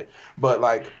thinking about it, but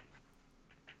like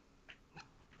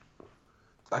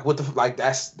what the like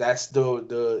that's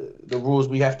the rules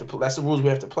we have to that's the rules we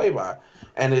have to play by,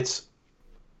 and it's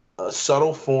a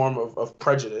subtle form of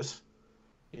prejudice.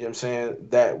 You know what I'm saying,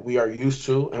 that we are used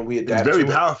to and we adapt to. It's very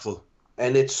powerful.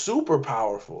 And it's super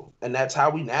powerful, and that's how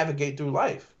we navigate through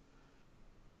life.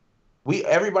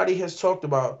 Everybody has talked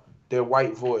about their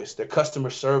white voice, their customer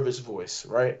service voice,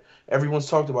 right? Everyone's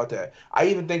talked about that. I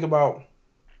even think about,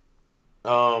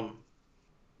 my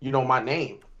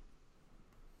name.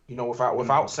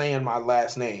 Without saying my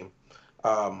last name,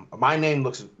 my name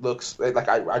looks like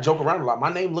I joke around a lot.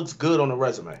 My name looks good on a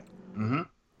resume.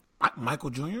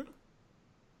 Michael Jr.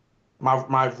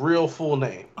 My real full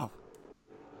name. Oh.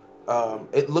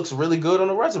 It looks really good on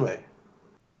a resume.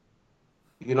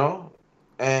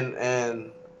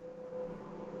 And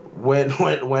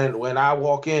when I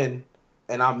walk in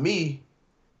and I'm me,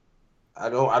 I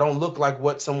don't look like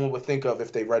what someone would think of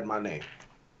if they read my name.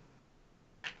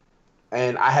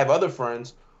 And I have other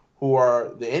friends who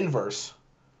are the inverse,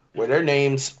 where their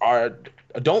names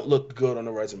don't look good on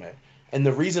a resume. And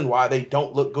the reason why they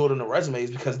don't look good on a resume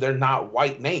is because they're not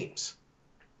white names.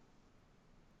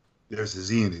 There's a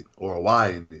Z in it or a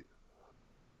Y in it.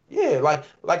 Yeah,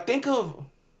 like think of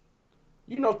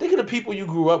the people you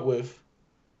grew up with,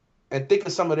 and think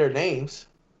of some of their names.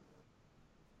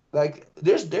 Like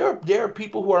there are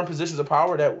people who are in positions of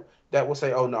power that will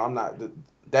say, "Oh no, I'm not."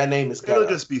 That name is. It'll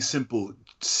just be simple,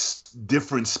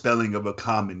 different spelling of a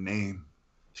common name,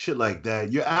 shit like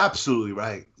that. You're absolutely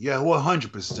right. Yeah,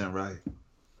 100% right.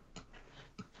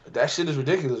 That shit is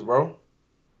ridiculous, bro.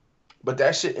 But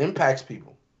that shit impacts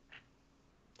people.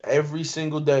 Every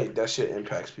single day, that shit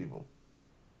impacts people.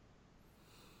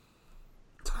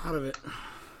 Tired of it.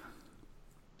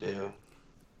 Yeah.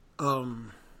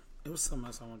 It was something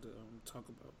else I wanted to talk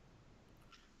about.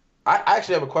 I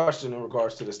actually have a question in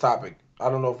regards to this topic. I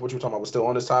don't know if what you were talking about was still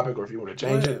on this topic or if you want to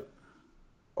change it.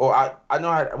 Oh, I know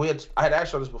I had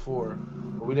asked you this before,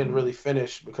 but we didn't really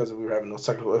finish because we were having those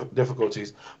technical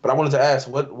difficulties. But I wanted to ask,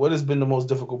 what has been the most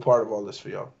difficult part of all this for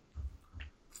y'all?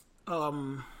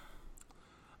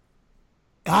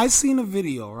 I seen a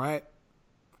video, right?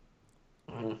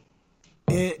 Mhm.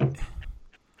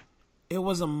 It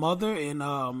was a mother and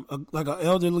like an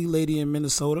elderly lady in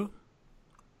Minnesota,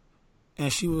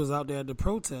 and she was out there at the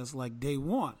protest like day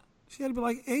one. She had to be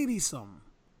like 80 something,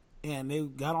 and they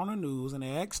got on the news and they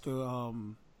asked her,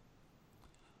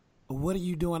 "What are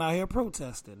you doing out here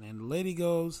protesting?" And the lady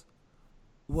goes,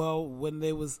 "Well, when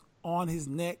they was on his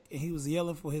neck and he was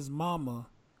yelling for his mama,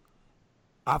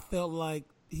 I felt like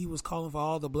he was calling for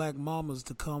all the black mamas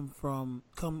to come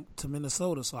to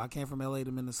Minnesota, so I came from LA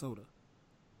to Minnesota."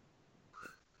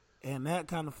 And that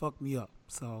kind of fucked me up.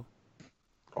 So,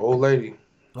 Old lady.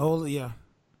 oh yeah,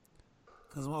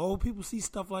 because when old people see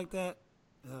stuff like that,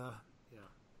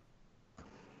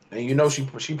 And you know she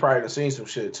probably done seen some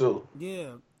shit too.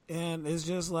 yeah, and it's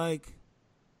just like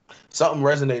Something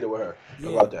resonated with her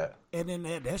about that. And then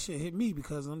that shit hit me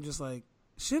because I'm just like,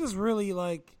 shit is really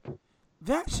like,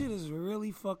 that shit is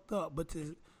really fucked up. But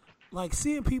to like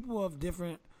seeing people of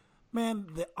different, man,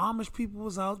 the Amish people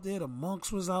was out there, the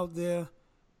monks was out there.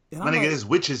 And My nigga, there's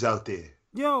witches out there.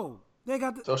 Yo, they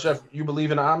got the. So, Chef, you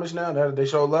believe in the Amish now? That they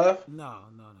show love? No.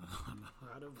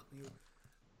 I don't believe.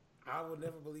 I would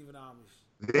never believe in Amish.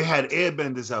 They had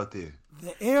airbenders out there.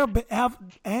 The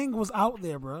Ang was out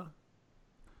there, bro.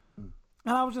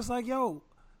 And I was just like, yo,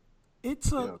 it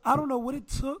took, I don't know what it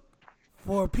took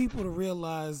for people to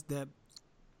realize that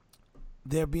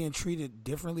they're being treated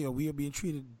differently or we are being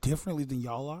treated differently than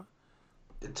y'all are.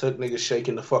 It took niggas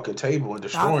shaking the fucking table and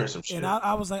destroying some shit. And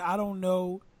I was like, I don't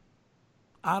know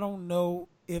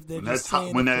if they're just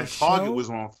saying when it that for target show. was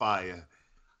on fire.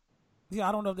 Yeah,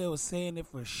 I don't know if they were saying it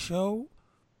for show.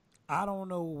 I don't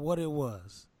know what it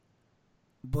was.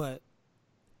 But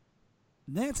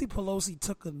Nancy Pelosi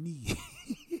took a knee.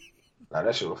 Nah,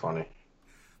 that shit was funny.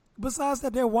 Besides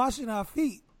that, they're washing our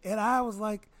feet. And I was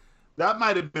like... That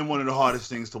might have been one of the hardest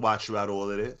things to watch throughout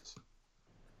all of this.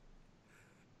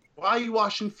 Why are you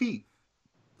washing feet?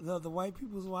 The white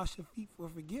people was washing feet for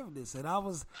forgiveness. And I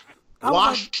was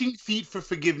washing like, feet for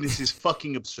forgiveness is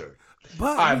fucking absurd.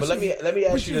 But all right, but let me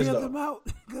ask you this, though.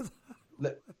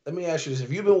 Let me ask you this.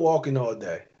 If you've been walking all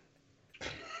day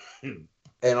and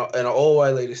an old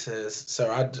white lady says,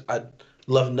 "Sir, I'd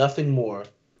love nothing more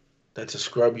than to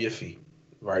scrub your feet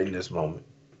right in this moment."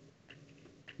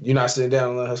 You not sitting down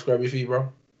and let her scrub your feet,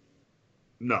 bro?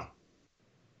 No.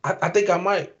 I think I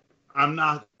might. I'm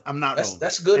not.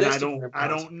 That's good. I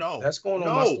don't know. That's going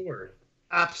on my story.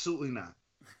 Absolutely not.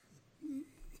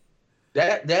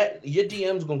 That your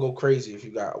DM's gonna go crazy if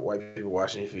you got white people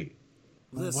washing your feet.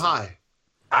 Listen, why?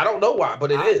 I don't know why,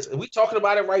 but it is. And we talking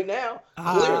about it right now.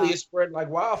 Clearly, it's spread like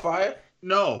wildfire.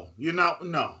 No, you're not.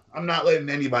 No, I'm not letting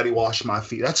anybody wash my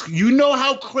feet. That's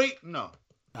how crazy. No,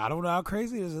 I don't know how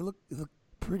crazy it is. It look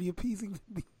pretty appeasing to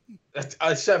me.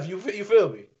 Chef, you feel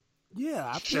me?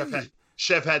 Yeah,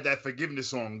 Chef had that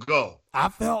forgiveness on go. I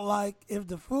felt like if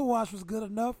the foot wash was good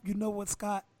enough, you know what,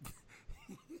 Scott?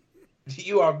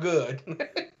 You are good.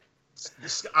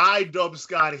 I dub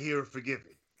Scott here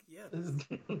forgiving. Yes.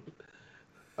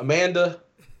 Amanda,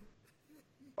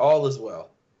 all is well.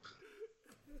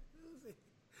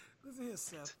 Listen here,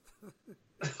 Seth.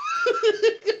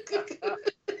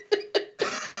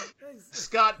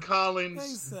 Scott Collins.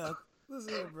 Hey, Seth.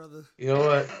 Listen here, brother. You know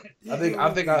what?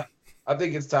 I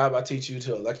think it's time I teach you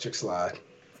to electric slide.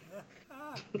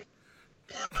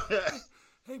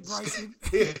 Hey, Bryson.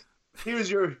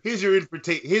 Here's your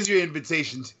invitation. Here's your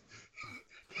invitation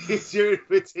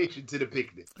to the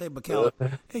picnic. Hey,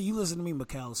 McAllister. Hey, you listen to me,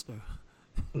 McAllister.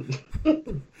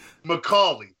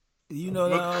 Macaulay. You know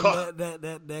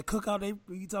that cookout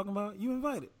you talking about? You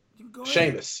invited. You can go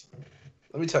ahead. Seamus,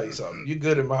 let me tell you something. You're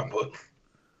good in my book.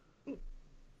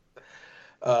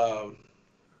 Yeah,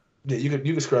 you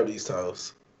can scrub these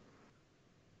toes.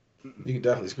 You can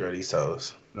definitely scrub these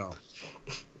toes. No,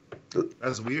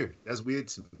 that's weird. That's weird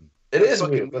to me. It is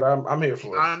weird, but I'm here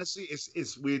for it. Honestly,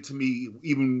 it's weird to me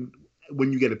even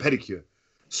when you get a pedicure.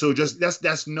 So just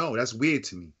that's weird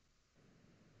to me.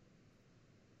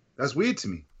 That's weird to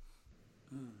me.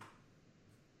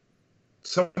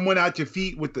 Someone out your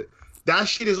feet with that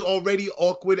shit is already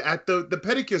awkward at the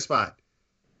pedicure spot.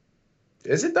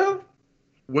 Is it though?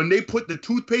 When they put the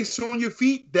toothpaste on your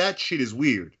feet, that shit is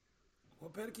weird.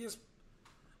 What pedicure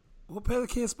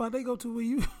spot they go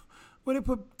to where they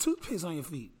put toothpaste on your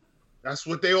feet? That's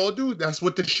what they all do. That's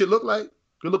what the shit look like.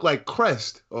 It look like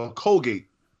Crest or Colgate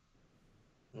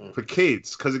for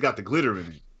kids because it got the glitter in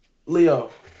it.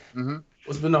 Leo,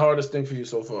 what's been the hardest thing for you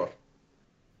so far?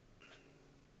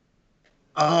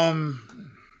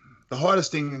 The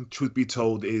hardest thing, truth be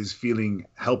told, is feeling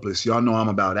helpless. Y'all know I'm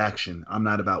about action. I'm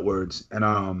not about words. And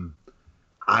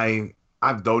I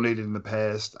I've donated in the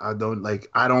past. I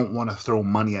don't want to throw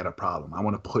money at a problem. I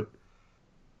want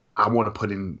to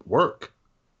put in work.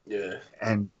 Yeah.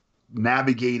 And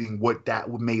navigating what that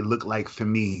may look like for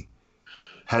me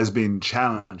has been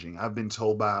challenging. I've been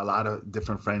told by a lot of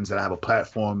different friends that I have a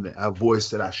platform, that I have a voice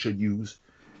that I should use,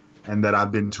 and that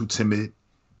I've been too timid.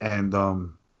 And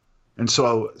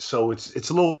so it's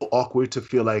a little awkward to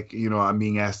feel like, I'm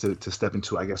being asked to step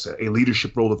into, I guess, a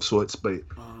leadership role of sorts. But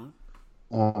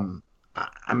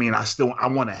I mean, I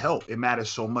want to help. It matters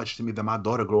so much to me that my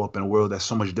daughter grow up in a world that's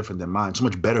so much different than mine, so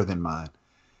much better than mine.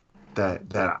 That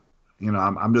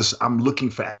I'm looking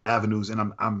for avenues,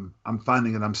 and I'm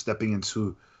finding that I'm stepping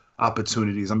into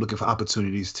opportunities. I'm looking for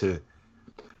opportunities to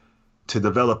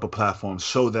develop a platform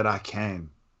so that I can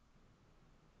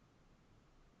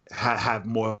have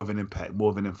more of an impact,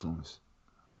 more of an influence.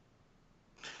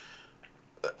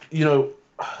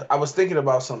 I was thinking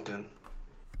about something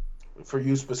for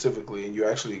you specifically, and you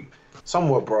actually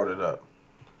somewhat brought it up.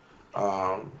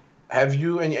 Have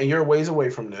you, and you're ways away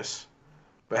from this,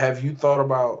 but have you thought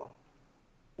about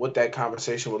what that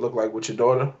conversation would look like with your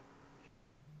daughter?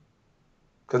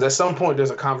 Because at some point,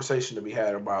 there's a conversation to be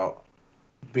had about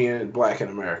being black in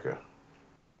America.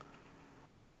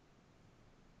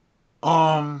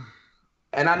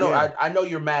 And I know, yeah. I know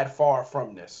you're mad far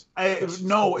from this. It's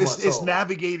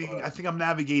navigating. I think I'm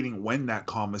navigating when that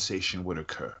conversation would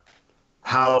occur.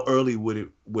 How early would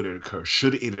it occur?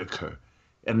 Should it occur?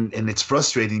 And it's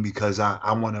frustrating because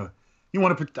I want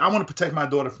to protect my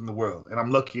daughter from the world, and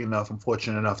I'm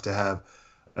fortunate enough to have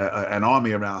an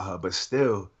army around her. But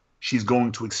still, she's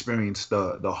going to experience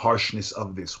the harshness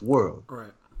of this world.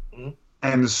 Right. Mm-hmm.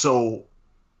 And so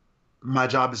my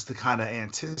job is to kind of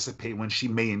anticipate when she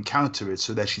may encounter it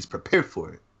so that she's prepared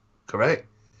for it. Correct?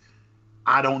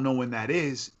 I don't know when that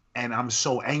is, and I'm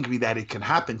so angry that it can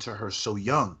happen to her so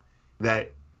young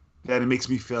that it makes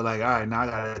me feel like, all right, now I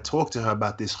gotta talk to her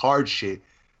about this hard shit.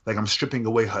 Like I'm stripping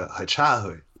away her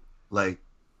childhood. Like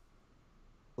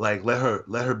let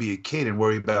her be a kid and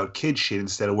worry about kid shit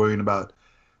instead of worrying about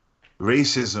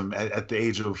racism at the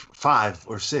age of 5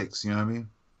 or 6. You know what I mean?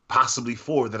 Possibly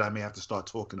 4 that I may have to start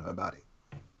talking to her about it.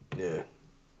 Yeah,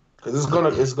 because it's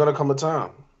gonna come a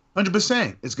time.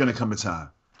 100%, it's gonna come a time.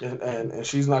 And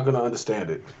she's not gonna understand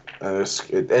it,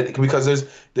 because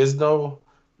there's no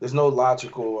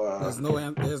logical.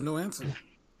 There's no answer.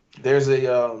 There's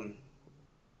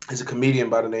a comedian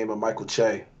by the name of Michael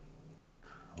Che.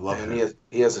 Love him.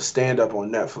 He has a stand up on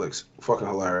Netflix, fucking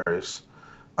hilarious.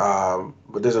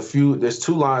 But there's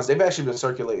 2 lines. They've actually been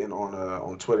circulating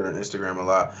on Twitter and Instagram a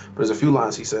lot. But there's a few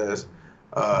lines he says.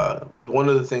 One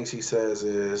of the things he says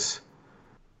is,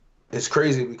 it's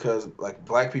crazy because like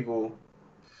black people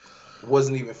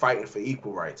wasn't even fighting for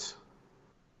equal rights.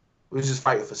 We was just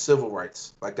fighting for civil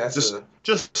rights. Like that's just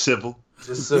civil.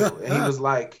 Just civil. And he was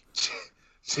like,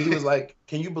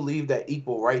 can you believe that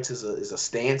equal rights is a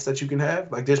stance that you can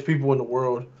have? Like there's people in the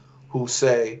world who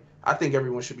say, I think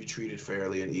everyone should be treated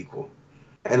fairly and equal.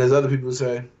 And there's other people who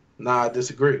say, nah, I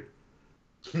disagree.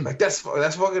 Like that's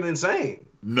fucking insane.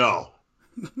 No.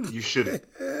 You shouldn't.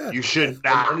 You should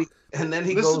not. And then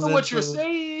he listen goes to what into, you're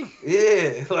saying.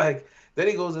 Yeah, like then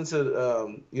he goes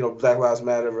into Black Lives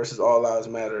Matter versus All Lives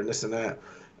Matter and this and that.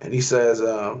 And he says,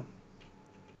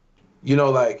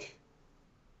 like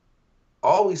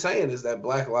all he's saying is that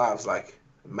black lives like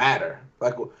matter.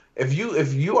 Like if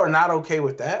you are not okay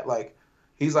with that, like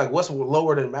he's like, what's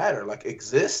lower than matter? Like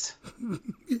exist?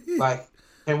 Like,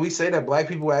 can we say that black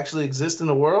people actually exist in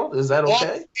the world? Is that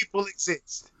okay? All people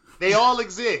exist. They all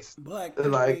exist. Black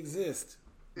people exist.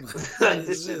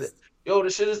 This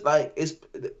shit is like, it's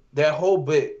that whole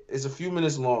bit is a few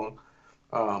minutes long,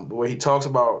 where he talks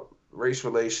about race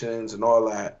relations and all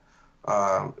that.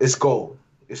 It's gold.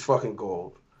 It's fucking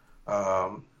gold.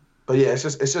 But yeah, it's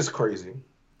just crazy.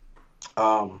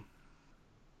 Cool.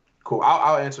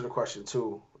 I'll answer the question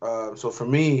too. So for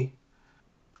me,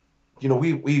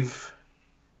 we've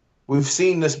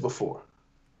seen this before,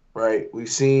 right? We've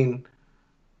seen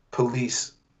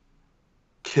police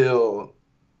kill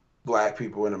black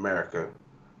people in America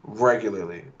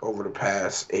regularly over the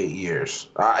past 8 years.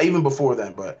 Even before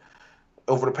then, but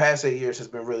over the past 8 years has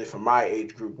been really for my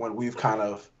age group when we've kind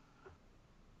of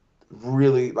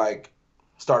really like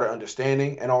started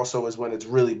understanding, and also is when it's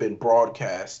really been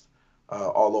broadcast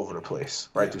all over the place,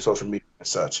 right, through social media and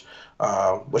such,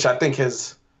 which I think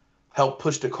has helped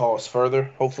push the cause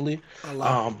further, hopefully.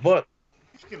 But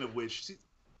speaking of which,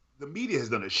 the media has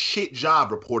done a shit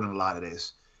job reporting a lot of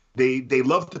this. They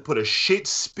love to put a shit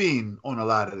spin on a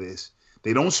lot of this.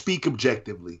 They don't speak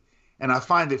objectively. And I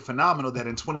find it phenomenal that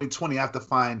in 2020 I have to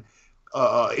find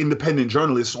independent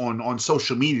journalists on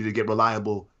social media to get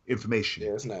reliable information.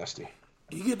 Yeah, it's nasty.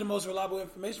 You get the most reliable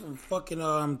information from fucking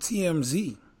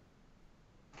TMZ.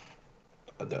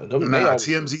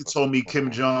 TMZ told me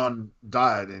Kim Jong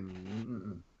died,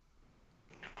 and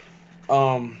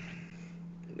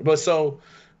but so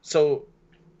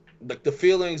the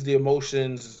feelings, the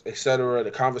emotions, etc.,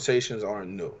 the conversations aren't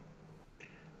new.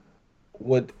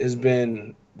 What has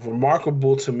been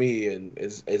remarkable to me and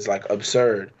is like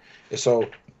absurd is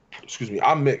excuse me,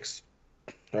 I'm mixed,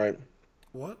 right?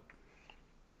 What?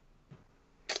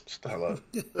 Shut the hell up.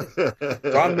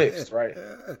 So I'm mixed, right?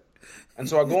 And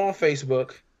so I go on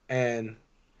Facebook, and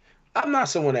I'm not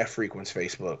someone that frequents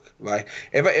Facebook. Like,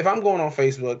 if I'm going on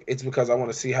Facebook, it's because I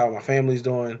want to see how my family's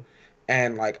doing,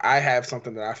 and like I have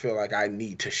something that I feel like I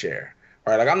need to share,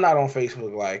 right? Like, I'm not on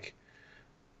Facebook like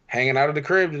hanging out at the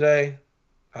crib today.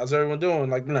 How's everyone doing?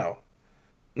 Like, no,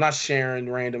 I'm not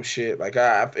sharing random shit. Like,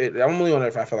 I'm only on there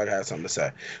if I feel like I have something to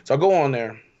say. So I go on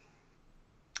there,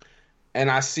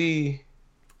 and I see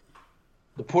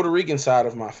the Puerto Rican side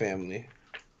of my family,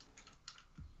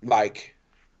 like,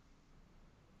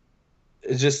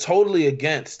 is just totally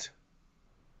against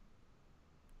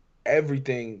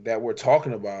everything that we're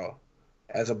talking about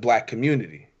as a black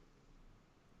community.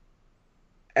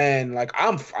 And like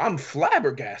I'm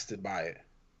flabbergasted by it.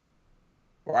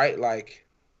 Right? Like,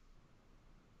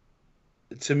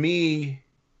 to me,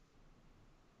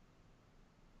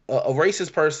 a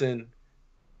racist person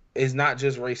is not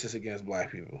just racist against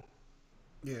black people.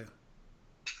 Yeah.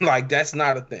 Like, that's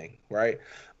not a thing, right?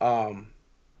 Like,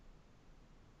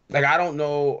 I don't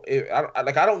know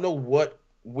I don't know what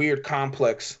weird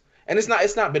complex, and it's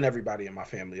not been everybody in my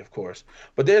family, of course,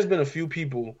 but there's been a few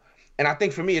people, and I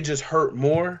think for me it just hurt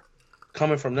more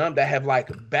coming from them that have like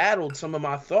battled some of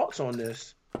my thoughts on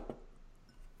this.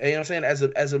 And, you know what I'm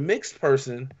saying? As a mixed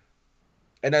person,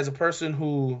 and as a person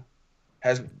who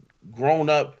has grown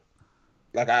up,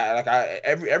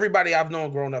 everybody I've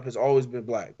known growing up has always been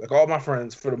black. Like, all my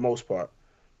friends for the most part,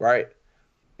 right?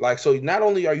 Like, so not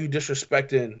only are you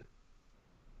disrespecting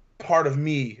part of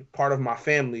me, part of my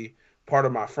family, part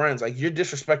of my friends, like, you're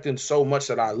disrespecting so much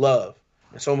that I love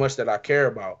and so much that I care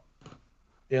about. You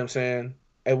know what I'm saying?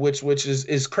 And which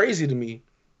is crazy to me.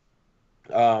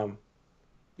 You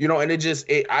know, and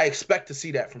I expect to see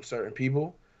that from certain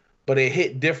people, but it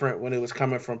hit different when it was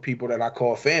coming from people that I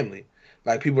call family,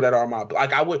 like people that are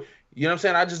I would, you know what I'm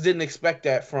saying? I just didn't expect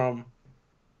that from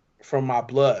my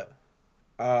blood.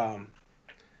 And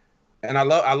I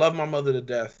love my mother to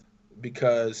death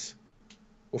because,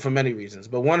 well, for many reasons,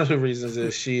 but one of the reasons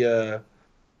is she, you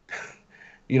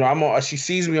know, she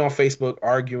sees me on Facebook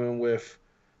arguing with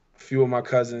a few of my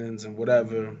cousins and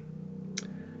whatever,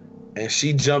 and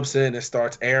she jumps in and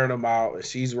starts airing them out, and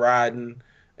she's riding,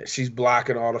 and she's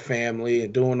blocking all the family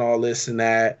and doing all this and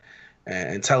that,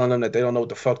 and telling them that they don't know what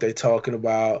the fuck they talking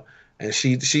about. And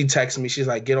she texts me, she's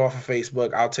like, "Get off of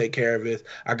Facebook, I'll take care of it.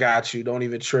 I got you. Don't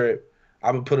even trip.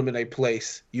 I'm gonna put them in a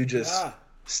place. You just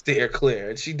steer clear."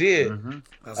 And she did. Mm-hmm.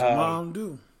 That's what mom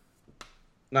do.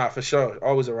 Nah, for sure,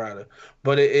 always around her.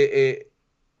 But it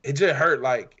just hurt.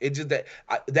 Like, it just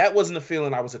that wasn't a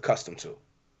feeling I was accustomed to.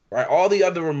 Right, all the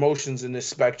other emotions in this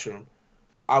spectrum,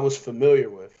 I was familiar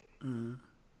with,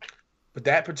 but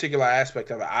that particular aspect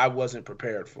of it, I wasn't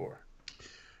prepared for.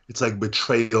 It's like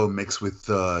betrayal mixed with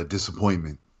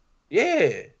disappointment.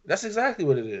 Yeah, that's exactly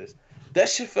what it is. That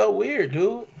shit felt weird,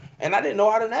 dude, and I didn't know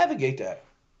how to navigate that.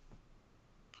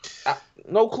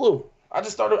 No clue. I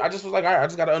just was like, all right, I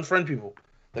just gotta unfriend people.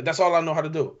 Like, that's all I know how to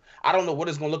do. I don't know what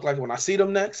it's gonna look like when I see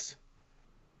them next.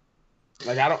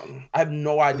 Like, I have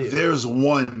no idea. There's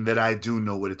one that I do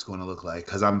know what it's going to look like,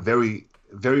 because I'm very,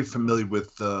 very familiar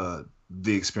with the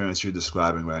experience you're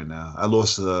describing right now. I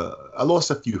lost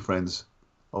a few friends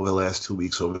over the last 2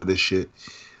 weeks over this shit,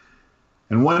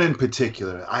 and one in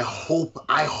particular. I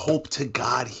hope to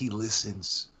God he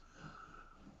listens.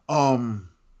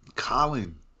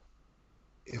 Colin,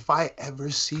 if I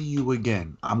ever see you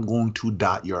again, I'm going to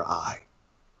dot your I.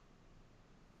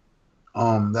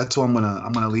 That's what I'm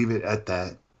gonna leave it at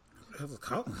that. That's a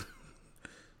Colin.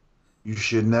 You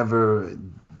should never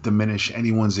diminish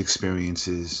anyone's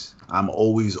experiences. I'm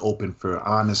always open for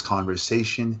honest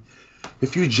conversation.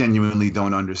 If you genuinely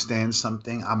don't understand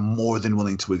something, I'm more than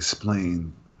willing to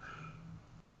explain.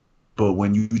 But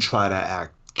when you try to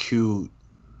act cute,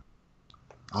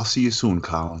 I'll see you soon,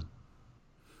 Colin.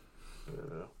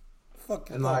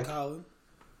 Fucking like, Colin.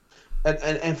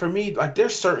 And for me, like,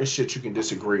 there's certain shit you can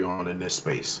disagree on in this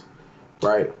space,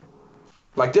 right?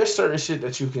 Like, there's certain shit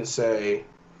that you can say,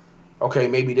 okay,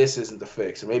 maybe this isn't the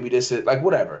fix, or maybe this is, like,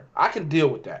 whatever. I can deal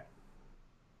with that.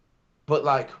 But,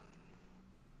 like,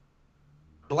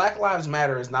 Black Lives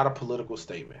Matter is not a political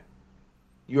statement.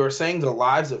 You are saying the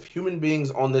lives of human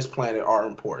beings on this planet are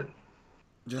important.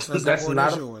 Just as That's important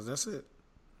as not yours. That's it.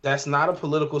 that's not a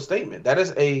political statement. That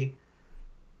is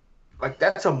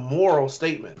that's a moral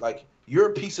statement. Like, you're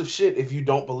a piece of shit if you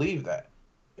don't believe that.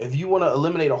 If you want to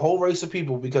eliminate a whole race of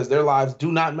people because their lives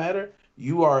do not matter,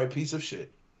 you are a piece of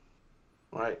shit.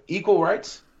 Right? Equal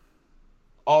rights,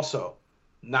 also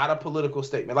not a political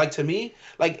statement. Like, to me,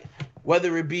 like,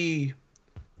 whether it be,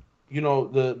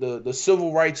 the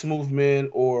civil rights movement,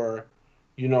 or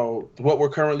what we're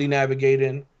currently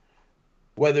navigating,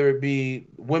 whether it be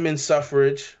women's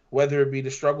suffrage, whether it be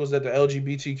the struggles that the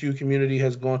LGBTQ community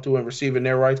has gone through in receiving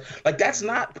their rights, like, that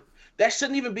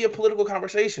shouldn't even be a political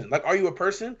conversation. Like, are you a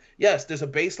person? Yes, there's a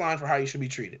baseline for how you should be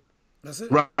treated. That's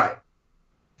it. Right.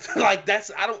 Like,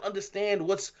 I don't understand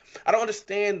what's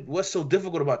so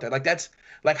difficult about that. Like, that's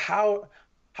like, how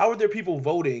are there people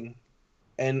voting,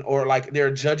 or like there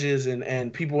are judges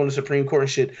and people in the Supreme Court and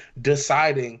shit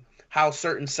deciding how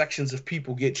certain sections of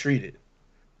people get treated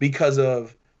because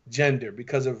of gender,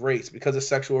 because of race, because of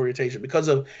sexual orientation, because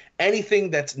of anything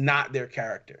that's not their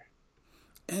character.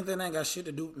 Anything ain't got shit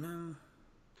to do, man.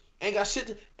 Ain't got shit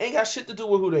to do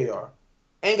with who they are.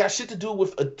 Ain't got shit to do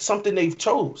with something they've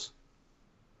chose.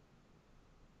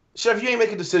 Chef, you ain't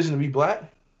make a decision to be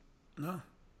black. No.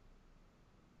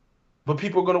 But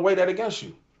people are going to weigh that against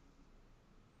you.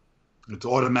 It's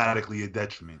automatically a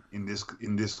detriment in this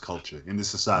culture, in this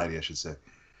society, I should say.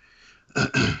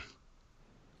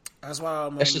 That's why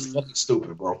that's just fucking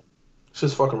stupid, bro. It's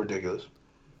just fucking ridiculous.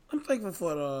 I'm thankful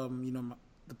for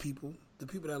the people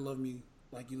that love me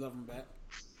like you love them back.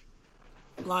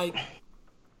 Like,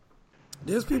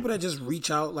 there's people that just reach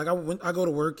out. Like, I go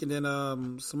to work, and then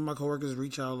some of my coworkers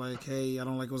reach out like, "Hey, I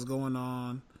don't like what's going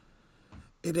on."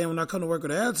 And then when I come to work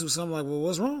with an attitude, so I'm like, "Well,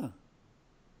 what's wrong?"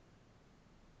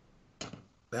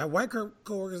 That white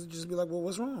coworkers just be like, "Well,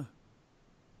 what's wrong?"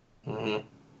 Mm-hmm.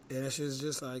 And that shit's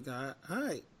just like, all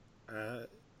right, I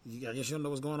guess you don't know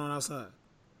what's going on outside.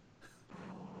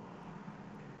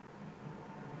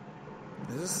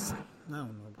 I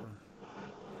don't know, bro.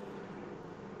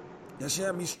 That shit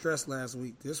had me stressed last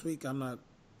week. This week, I'm not.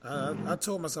 I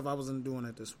told myself I wasn't doing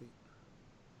it this week.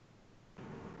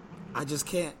 I just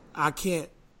can't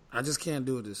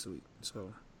do it this week.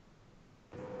 So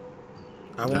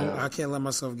I can't let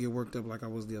myself get worked up like I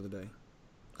was the other day.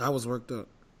 I was worked up.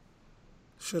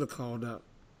 Should have called out.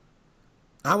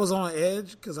 I was on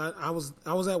edge because I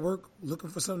was at work looking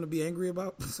for something to be angry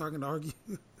about so I can argue.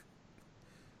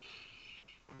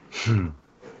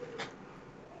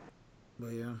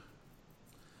 But yeah.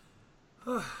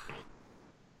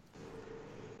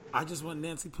 I just want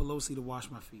Nancy Pelosi to wash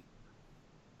my feet.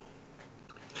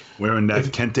 Wearing that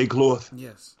kente cloth?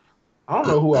 Yes. I don't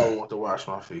know who I would want to wash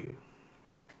my feet.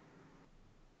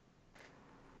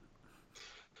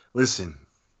 Listen,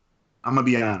 I'm going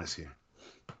to be honest here.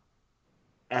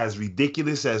 As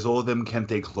ridiculous as all them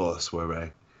kente cloths were,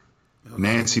 right? Okay.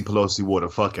 Nancy Pelosi wore the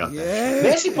fuck out that shit.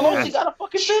 Nancy Pelosi got a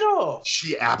fucking fit off.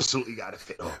 She absolutely got a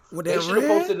fit off. They should have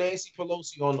posted Nancy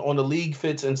Pelosi on the League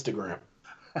Fits Instagram.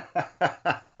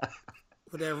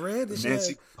 With that red, did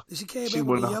she came back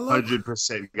with the yellow?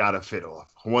 100% got a fit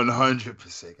off.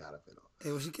 100% got a fit off.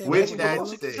 Hey, when she came with back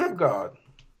that strip guard.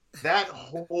 That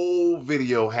whole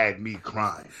video had me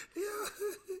crying.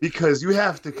 Because you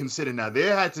have to consider now,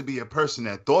 there had to be a person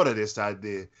that thought of this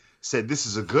idea, said this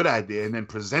is a good idea, and then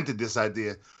presented this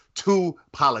idea to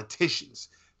politicians.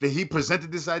 That he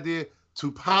presented this idea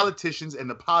to politicians, and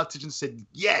the politicians said,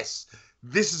 yes,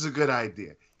 this is a good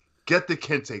idea. Get the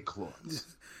kente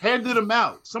cloth. Handed them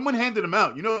out. Someone handed them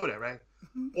out. You know that, right?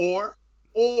 Or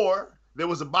there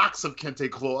was a box of kente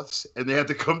cloths, and they had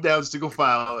to come down to go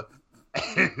file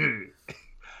and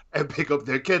pick up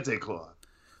their kente cloth.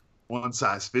 One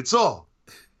size fits all.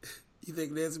 You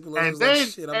think Nancy Pelosi was like,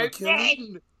 shit, I'm going to kill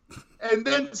him? And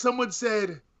then someone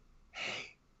said,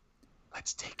 hey,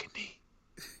 let's take a knee.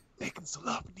 Making some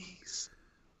love knees.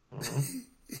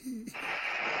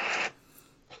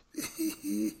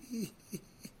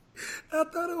 I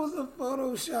thought it was a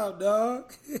Photoshop,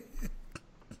 dog.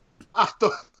 I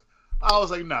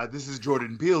was like, nah, this is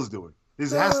Jordan Peele's doing.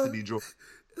 This has to be Jordan.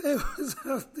 They was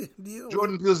out there dealing.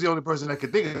 Jordan Peele's the only person that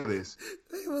could think of this.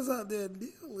 They was out there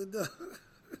dealing, dog.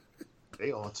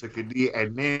 They all took a knee,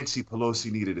 and Nancy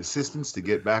Pelosi needed assistance to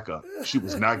get back up. She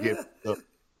was not getting up.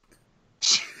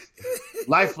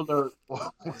 Life alert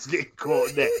was getting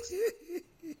called next.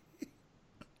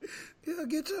 Yeah,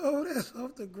 get your old ass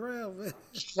off the ground, man.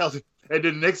 She held it, and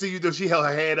then the next thing you know, she held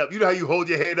her hand up. You know how you hold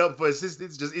your hand up for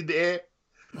assistance, just in the air?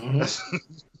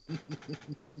 Mm-hmm.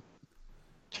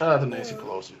 Shout out to Nancy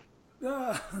Pelosi.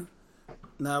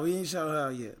 Nah, we ain't shouting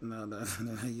out yet. No, not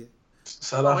yet.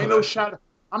 Shout out. Ain't no shout.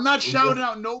 I'm not shouting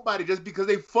out nobody just because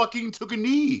they fucking took a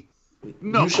knee.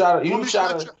 No, You shouted.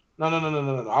 No.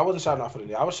 I wasn't shouting out for the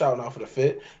knee. I was shouting out for the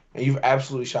fit, and you've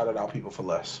absolutely shouted out people for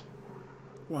less.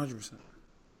 100%.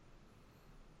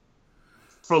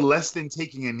 For less than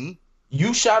taking a knee.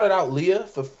 You shouted out Leah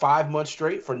for 5 months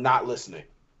straight for not listening.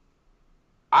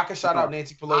 I can shout out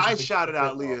Nancy Pelosi. I shouted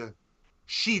out Leah.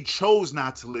 She chose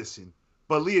not to listen,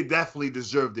 but Leah definitely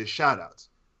deserved this shout outs.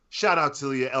 Shout out to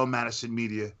Leah, L. Madison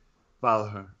Media. Follow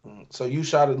her. So you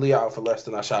shouted Leah out for less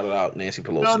than I shouted out Nancy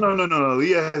Pelosi. No.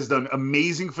 Leah has done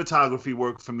amazing photography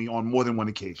work for me on more than one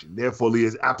occasion. Therefore, Leah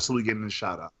is absolutely getting a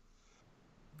shout out.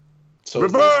 So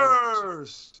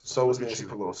Reverse! So is Nancy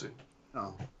Pelosi.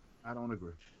 No, I don't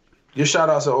agree. Your shout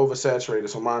outs are oversaturated,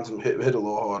 so mine's hit a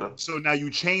little harder. So now you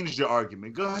changed your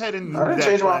argument. Go ahead and I didn't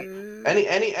change my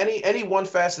any one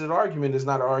faceted argument is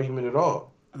not an argument at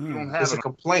all. You don't have it's a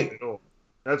complaint. At all.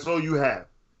 That's all you have.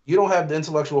 You don't have the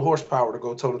intellectual horsepower to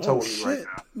go toe to toe with me right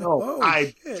now. No,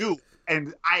 I do.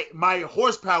 And my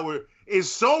horsepower is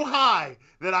so high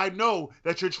that I know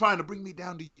that you're trying to bring me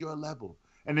down to your level.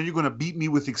 And then you're going to beat me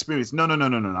with experience. No.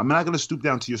 I'm not going to stoop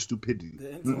down to your stupidity.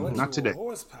 Not today.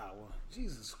 Horsepower.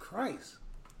 Jesus Christ.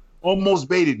 Almost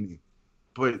baited me.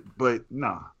 But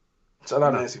nah. Shout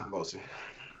out Nancy Pelosi.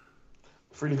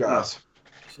 Free the guys.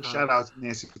 Shout out to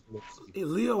Nancy Pelosi. Hey,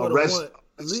 Leo would have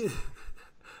won.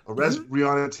 Arrest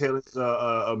Breonna Taylor's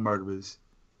murderers.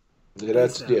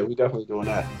 Yeah, we definitely doing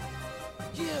that.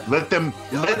 Let them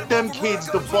kids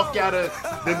the fuck out of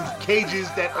them cages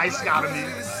that ICE got them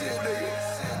in.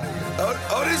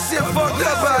 Oh, this shit fucked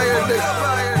up out here,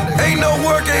 nigga. Ain't no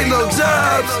work, ain't no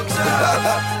jobs.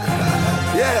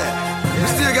 Yeah, we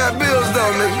still got bills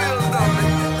though, nigga.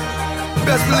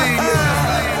 Best believe,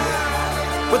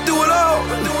 nigga. But through it all,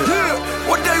 yeah,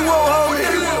 what they want, homie?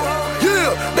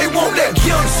 Yeah, they want that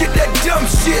young shit, that dumb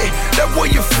shit, that where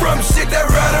you from shit, that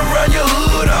ride around your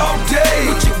hood all day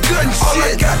with your gun shit. All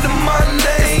I got to my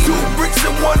name, 2 bricks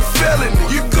and 1 felony.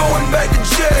 You going back to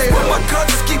jail? But my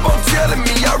conscience keep on telling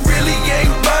me I really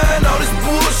ain't buying all this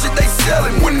bullshit they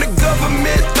selling. When the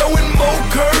government throwing more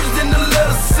curves than the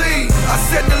letter C, I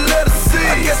said the letter C.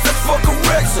 I guess that's for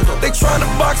correction. They trying to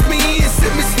box me in,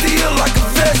 sit me still like a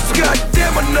vegetable.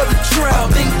 Goddamn, another trap.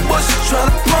 Think Bush is trying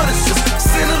to punish us.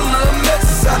 Send a little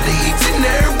message out to each and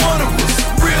every one of us.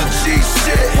 Real G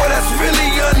shit. Well, that's really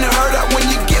unheard of when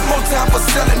you get more time for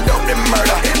selling dope than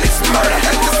murder. And it's murder.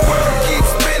 As this world keeps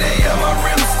spinning, yeah, my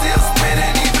rims still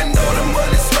spinning. Even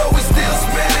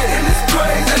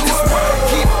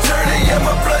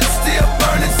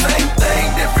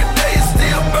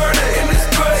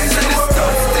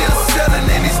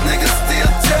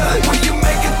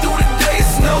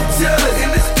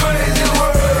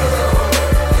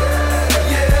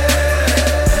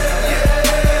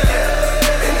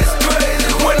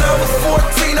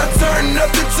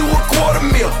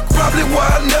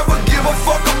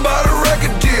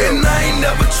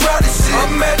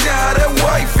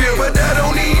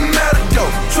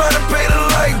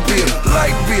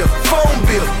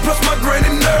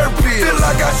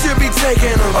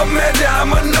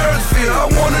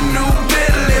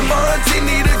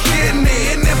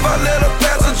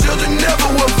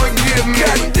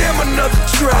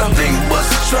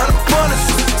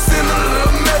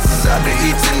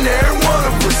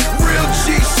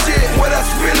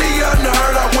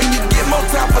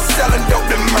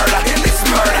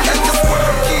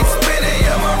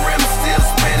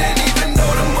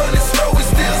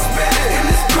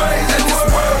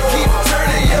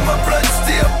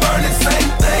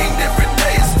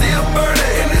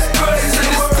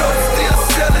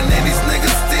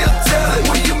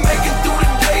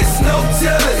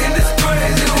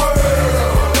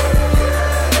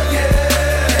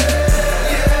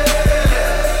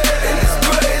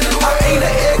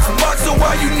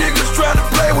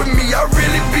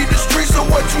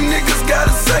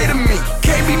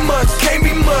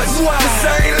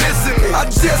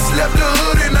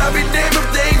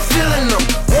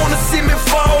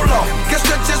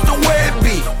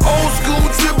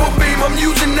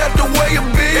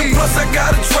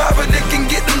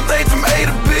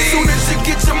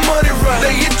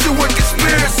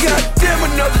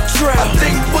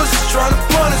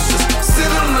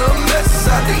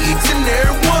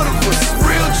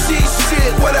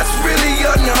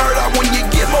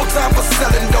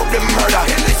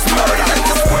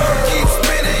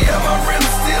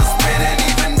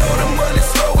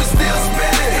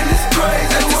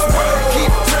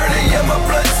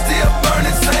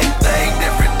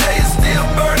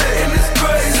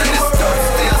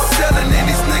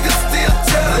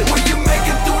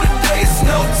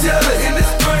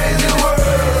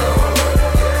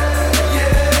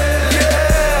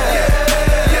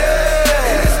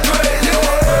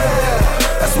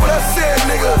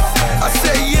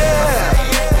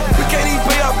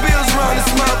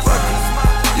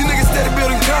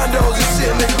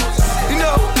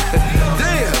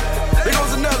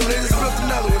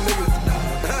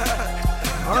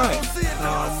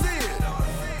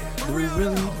Do we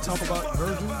really need to talk about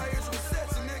Virgil?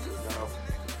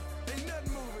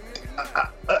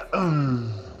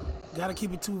 Gotta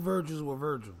keep it 2 Virgils with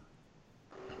Virgil.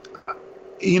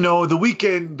 You know, The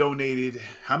Weeknd donated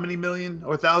how many million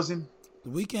or thousand? The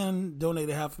Weeknd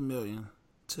donated $500,000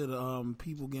 to the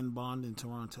people getting bonded in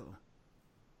Toronto.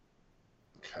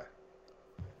 Okay.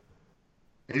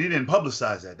 And he didn't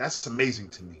publicize that. That's amazing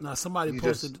to me. Now, somebody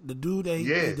posted, the dude that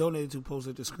he donated to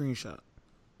posted the screenshot.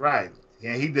 Right.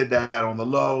 Yeah, he did that on the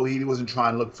low. He wasn't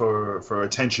trying to look for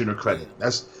attention or credit.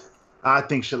 I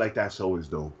think shit like that's always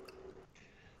dope.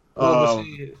 Well,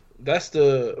 see, that's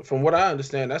from what I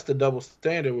understand, that's the double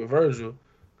standard with Virgil,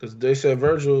 because they said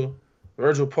Virgil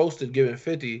posted giving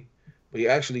 50, but he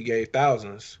actually gave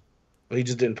thousands, but he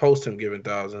just didn't post him giving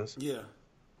thousands. Yeah.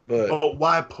 But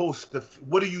why post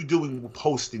what are you doing with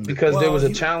posting? Because there was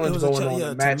a challenge going on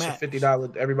to match a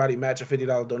 $50. Everybody match a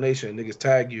 $50 donation. Niggas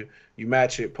tag you, you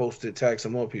match it, post it, tag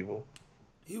some more people.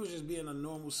 He was just being a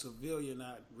normal civilian,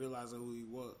 not realizing who he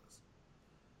was.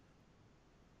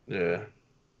 Yeah.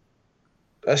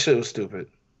 That shit was stupid.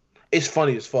 It's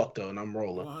funny as fuck though, and I'm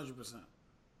rolling. 100%.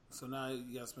 So now you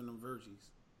gotta spend them Virgies.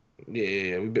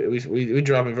 Yeah. We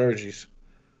dropping Virgies.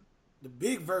 The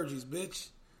big Virgies,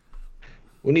 bitch.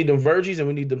 We need them Virgies and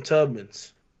we need them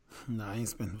Tubmans. Nah, I ain't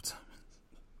spending no Tubmans.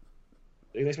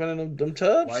 You ain't spending them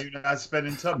Tubs? Why you not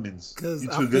spending Tubmans? Because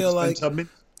I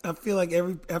feel like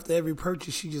after every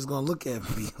purchase, she just gonna look at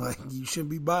me like you shouldn't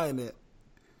be buying that.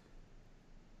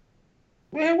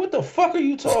 Man, what the fuck are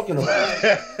you talking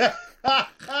about?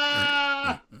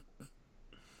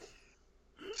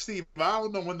 Steve, I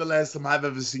don't know when the last time I've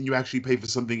ever seen you actually pay for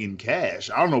something in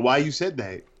cash. I don't know why you said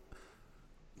that.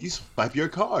 You swipe your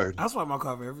card. I swipe my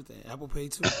card for everything. Apple Pay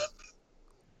too.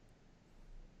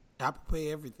 Apple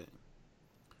Pay everything.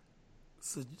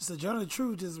 So Journey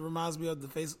True just reminds me of the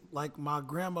face like my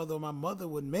grandmother or my mother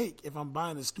would make if I'm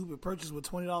buying a stupid purchase with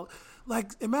 $20.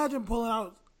 Like imagine pulling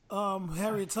out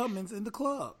Harriet Tubman's in the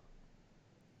club.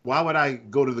 Why would I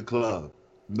go to the club?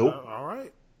 Nope. All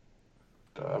right.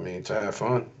 I mean, to have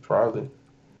fun, probably.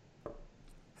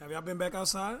 Have y'all been back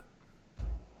outside?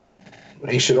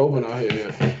 Ain't shit open out here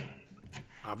yet.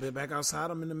 I've been back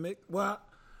outside. I'm in the mix. Well,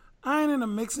 I ain't in the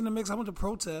mix. I went to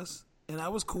protest, and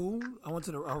that was cool. I went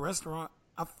to a restaurant.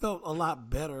 I felt a lot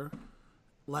better,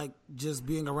 like just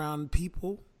being around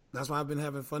people. That's why I've been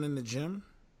having fun in the gym.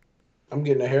 I'm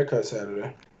getting a haircut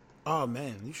Saturday. Oh,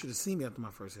 man. You should have seen me after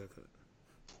my first haircut.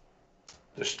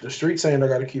 The street saying I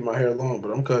got to keep my hair long,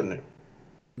 but I'm cutting it.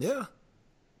 Yeah.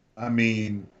 I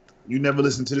mean, you never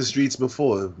listened to the streets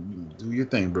before. Do your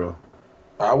thing, bro.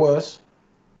 I was.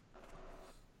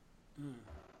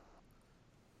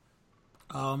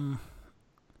 I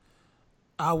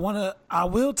wanna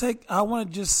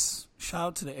just shout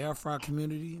out to the air fryer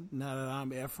community now that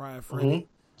I'm air fryer friendly. Mm-hmm.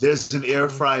 There's an air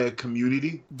fryer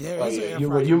community. There Oh, is yeah. an air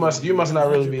fryer You must not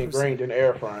really 100%. be ingrained in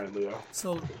air frying, Leo.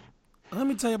 So let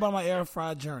me tell you about my air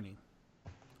fryer journey.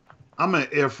 I'm an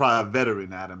air fryer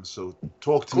veteran, Adam. So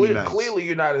talk to me nice. Clearly,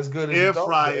 you're not as good as Air you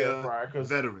fryer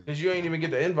veteran. because you ain't even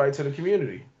get the invite to the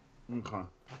community. Okay.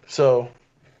 So,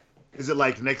 Is it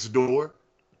like next door?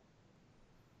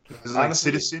 Is it like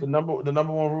honestly, Citizen? the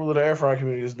number one rule of the air fryer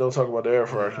community is don't talk about the air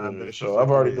fryer community. So I've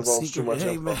already divulged too much.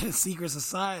 Hey man, secret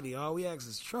society. All we ask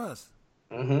is trust.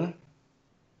 Mm-hmm.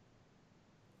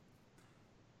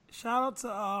 Shout out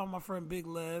to my friend Big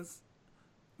Les.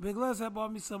 Big Les had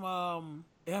bought me some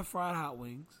air fried hot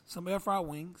wings, some air fried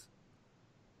wings,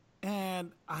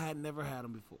 and I had never had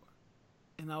them before.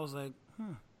 And I was like,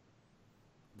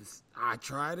 I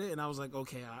tried it, and I was like,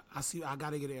 okay, I see. I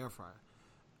gotta get an air fryer.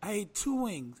 I ate 2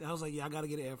 wings. I was like, yeah, I gotta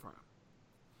get an air fryer.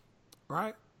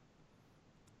 Right?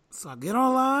 So I get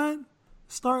online,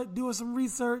 start doing some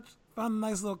research, found a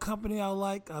nice little company I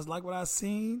like. I was like what I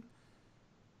seen.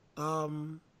 Bought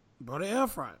an air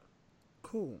fryer.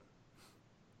 Cool.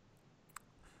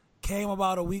 Came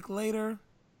about a week later.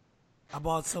 I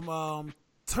bought some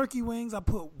turkey wings. I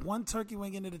put 1 turkey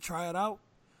wing in it to try it out.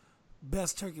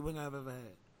 Best turkey wing I've ever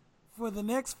had. For the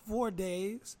next 4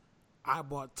 days, I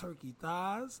bought turkey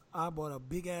thighs. I bought a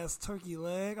big ass turkey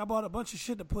leg. I bought a bunch of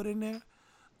shit to put in there.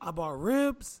 I bought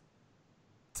ribs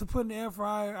to put in the air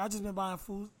fryer. I just been buying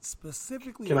food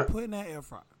specifically to put in that air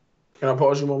fryer. Can I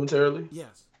pause you momentarily?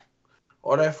 Yes.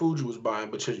 All that food you was buying,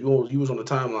 but you was on the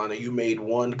timeline and you made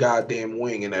 1 goddamn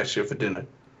wing in that shit for dinner.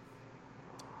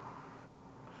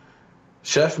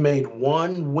 Chef made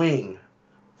 1 wing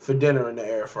for dinner in the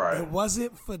air fryer. It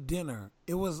wasn't for dinner.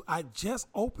 It was, I just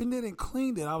opened it and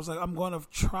cleaned it. I was like, I'm going to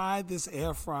try this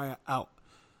air fryer out.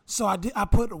 So I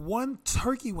put 1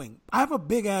 turkey wing. I have a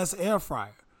big ass air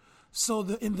fryer. So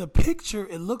in the picture,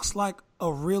 it looks like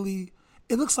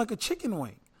It looks like a chicken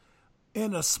wing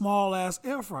in a small ass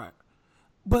air fryer.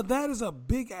 But that is a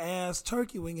big ass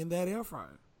turkey wing in that air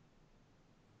fryer.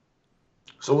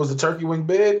 So was the turkey wing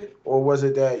big, or was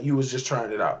it that you was just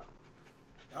trying it out?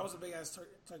 That was a big ass turkey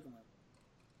wing.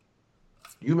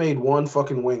 You made one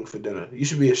fucking wing for dinner. You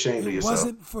should be ashamed of It yourself.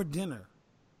 wasn't for dinner.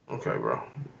 Okay, bro.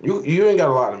 You ain't got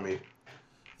a lot of me.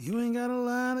 You ain't got a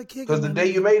lie to kick. Because the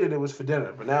day you made it, it was for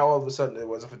dinner. But now all of a sudden, it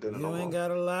wasn't for dinner You no ain't more.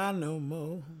 got a lie no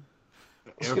more.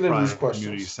 Let's get into these Community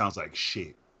questions. sounds like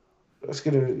shit. Let's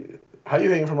get into. How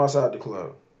you hanging from outside the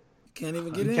club? Can't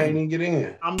even get You in. can't even get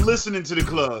in. I'm listening to the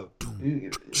club.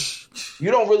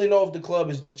 You don't really know if the club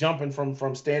is jumping from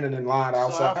standing in line So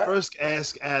outside. our first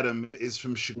Ask Adam is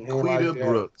from He ain't Shaquita like that.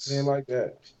 Brooks. He ain't like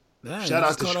that. Dang, Shout you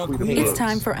out to just called Shaquita Quita. Brooks. It's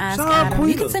time for Ask Shout out Adam. You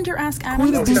Quita. can send your Ask Adam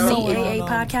Quita to be knowing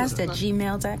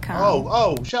CAApodcast@gmail.com.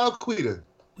 Oh, shout out Quita.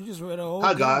 You just read a whole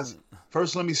Hi, guys. game.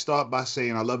 First, let me start by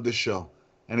saying I love this show,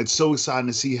 and it's so exciting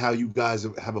to see how you guys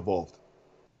have evolved.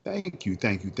 Thank you.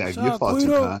 Shout You're out far too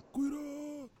Quita.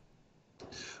 kind.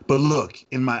 But look,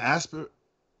 in my aspiration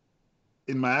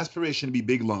to be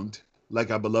big lunged,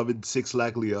 like our beloved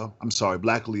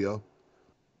Black Leo,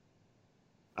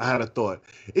 I had a thought.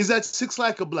 Is that 6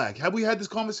 or black? Have we had this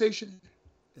conversation?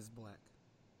 It's black.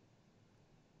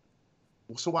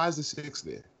 So why is the 6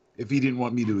 there? If he didn't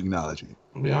want me to acknowledge it.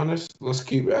 To be honest, let's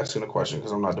keep asking the question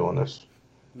because I'm not doing this.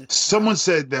 Someone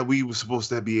said that we were supposed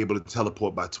to be able to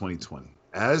teleport by 2020.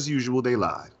 As usual, they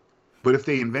lied. But if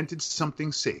they invented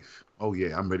something safe, oh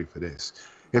yeah, I'm ready for this.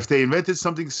 If they invented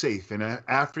something safe and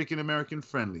African-American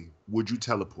friendly, would you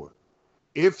teleport?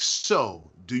 If so,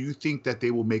 do you think that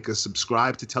they will make us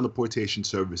subscribe to teleportation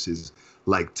services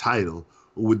like Tidal,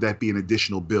 or would that be an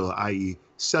additional bill, i.e.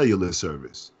 cellular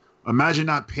service? Imagine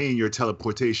not paying your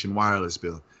teleportation wireless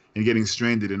bill and getting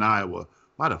stranded in Iowa.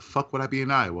 Why the fuck would I be in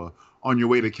Iowa? On your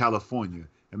way to California.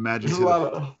 There's a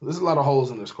lot of holes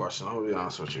in this question. I'm gonna be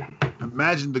honest with you.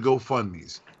 Imagine the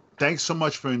GoFundMes. Thanks so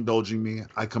much for indulging me.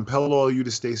 I compel all of you to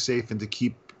stay safe and to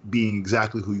keep being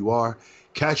exactly who you are.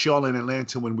 Catch y'all in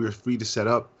Atlanta when we're free to set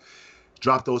up.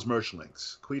 Drop those merch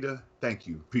links. Quita, thank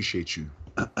you. Appreciate you.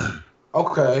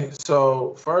 Okay,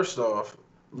 so first off,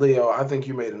 Leo, I think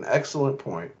you made an excellent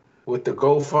point. With the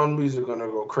GoFundMes are gonna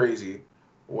go crazy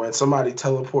when somebody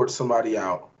teleports somebody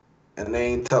out and they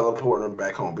ain't teleporting them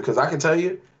back home. Because I can tell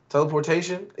you,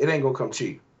 teleportation, it ain't gonna come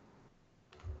cheap.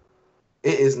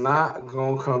 It is not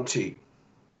gonna come cheap.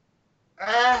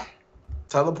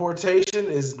 Teleportation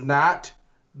is not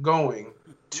going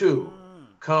to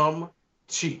come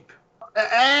cheap.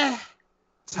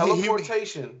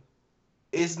 Teleportation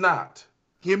is not.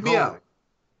 Hear me out.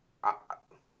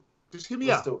 Just hear me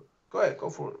Let's out. do it. Go ahead, go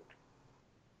for it.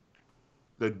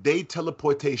 The day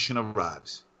teleportation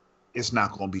arrives, it's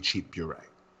not going to be cheap. You're right.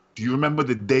 Do you remember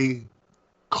the day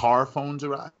car phones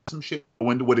arrived? Some shit.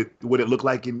 When what it looked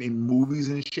like in movies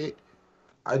and shit?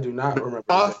 I do not remember.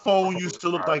 Our phone used to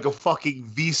look like a fucking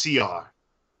VCR.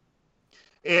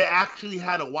 It actually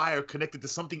had a wire connected to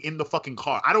something in the fucking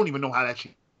car. I don't even know how that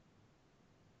shit.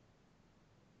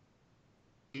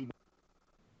 You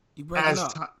breaking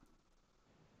up.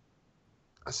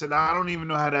 I said I don't even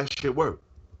know how that shit worked.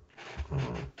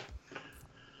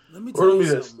 Let me tell you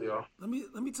something. Leo.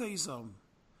 Let me tell you something.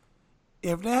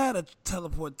 If they had a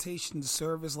teleportation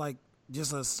service like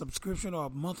just a subscription or a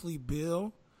monthly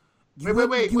bill, you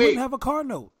wouldn't have a car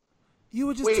note. You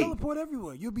would just teleport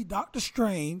everywhere. You'd be Doctor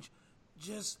Strange,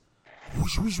 just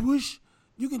whoosh whoosh whoosh.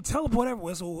 You can teleport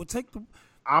everywhere. So it would take the.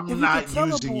 I'm not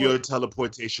using your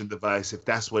teleportation device if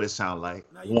that's what it sounds like.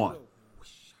 One.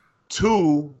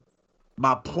 Two,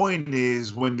 my point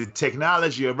is when the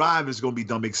technology arrives, it's going to be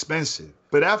dumb expensive.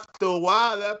 But after a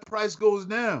while, that price goes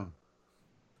down.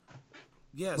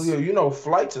 Yes. Leo, you know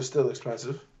flights are still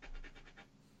expensive.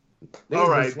 They've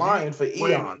been flying for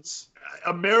eons.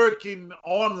 American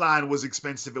online was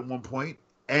expensive at one point,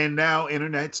 and now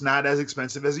internet's not as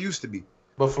expensive as it used to be.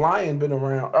 But flying been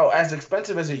around. Oh, as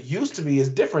expensive as it used to be is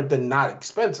different than not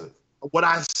expensive. What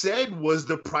I said was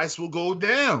the price will go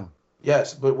down.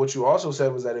 Yes, but what you also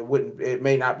said was that it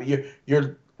may not be.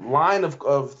 Your line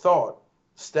of thought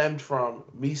stemmed from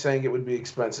me saying it would be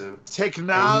expensive.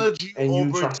 Technology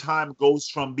over time goes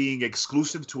from being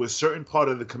exclusive to a certain part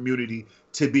of the community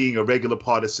to being a regular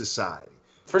part of society.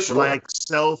 For sure. Like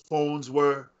cell phones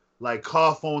were, like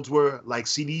car phones were, like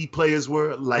CD players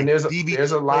were, like DVD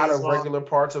there's a lot of players regular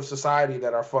parts of society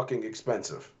that are fucking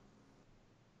expensive.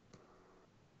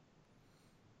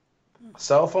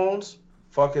 Cell phones,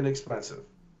 fucking expensive.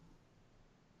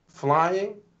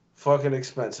 Flying, fucking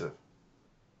expensive.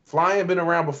 Flying been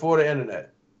around before the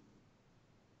internet.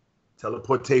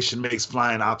 Teleportation makes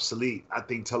flying obsolete. I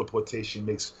think teleportation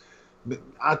makes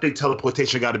I think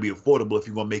teleportation got to be affordable if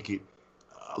you're gonna make it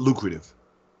lucrative.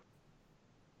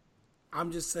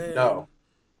 I'm just saying, No.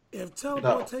 if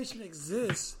teleportation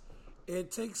exists,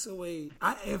 it takes away.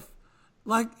 If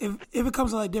it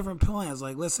comes to like different plans,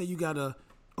 like let's say you got a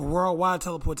worldwide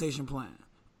teleportation plan,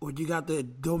 or you got the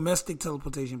domestic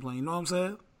teleportation plan. You know what I'm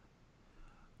saying?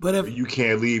 But if You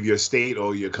can't leave your state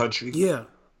or your country. yeah,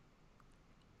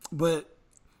 but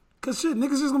cause shit,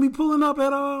 niggas just gonna be pulling up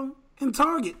at in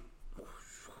Target.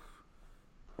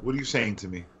 What are you saying to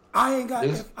me? I'm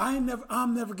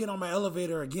never getting on my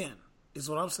elevator again. Is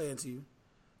what I'm saying to you.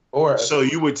 Or So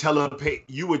you would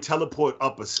teleport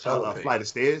up a flight of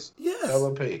stairs? Yes.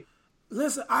 telepay.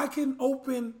 Listen, I can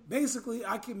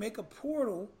make a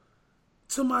portal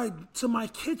to my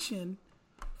kitchen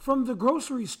from the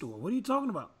grocery store. What are you talking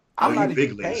about? I'm not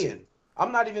big even lazy. paying.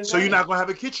 I'm not even. So you're not gonna have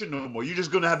a kitchen no more. You're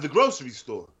just gonna have the grocery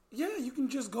store. Yeah, you can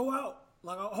just go out.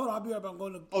 Like, hold on, I'll be right back. I'm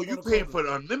going to. Oh, you paying for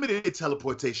the unlimited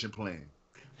teleportation plan?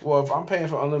 Well, if I'm paying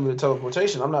for unlimited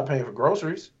teleportation, I'm not paying for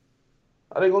groceries.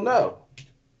 How they gonna know?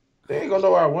 They ain't gonna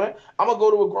know where I went. I'm gonna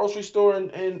go to a grocery store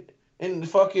in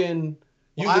fucking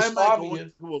Why am I Yugoslavia.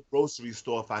 going to a grocery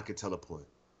store if I could teleport?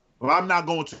 Well, I'm not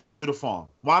going to the farm.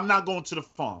 Well, I'm not going to the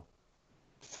farm.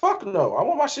 Fuck no. I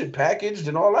want my shit packaged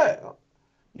and all that.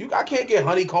 I can't get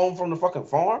honeycomb from the fucking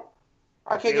farm.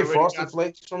 I can't get Frosted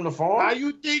Flakes from the farm. How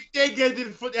you think they get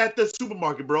it at the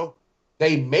supermarket, bro?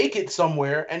 They make it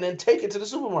somewhere and then take it to the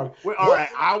supermarket. Well, all right,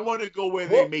 I want to go where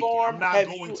they make it. I'm not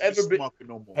going to the supermarket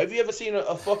no more. Have you ever seen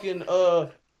a fucking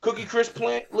Cookie Crisp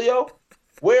plant, Leo?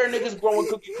 Where are niggas growing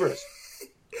Cookie Crisp?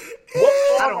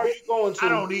 What farm are you going to? I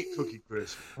don't eat Cookie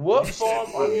Crisp. What farm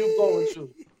are you going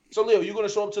to? So, Leo, you going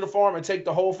to show up to the farm and take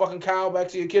the whole fucking cow back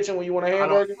to your kitchen when you want a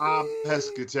hamburger? I'm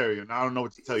pescatarian. I don't know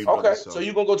what to tell you. Okay, brother, so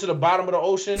you going to go to the bottom of the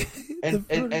ocean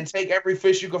and take every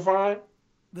fish you can find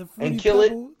and kill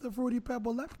it? The Fruity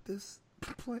Pebble left this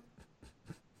plant.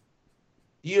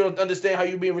 You don't understand how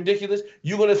you being ridiculous?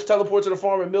 You going to teleport to the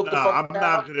farm and milk the fucking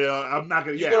cow? I'm not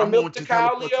gonna. You Yeah, gonna I'm milk going the to cow,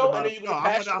 teleport Leo, to the and then you gonna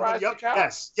pasteurize the cow?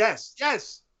 Yes.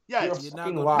 You're a You're not fucking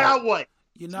gonna- liar. Now what?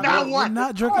 You're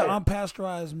not drinking Right.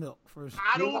 unpasteurized milk first.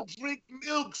 I don't drink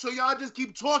milk, so y'all just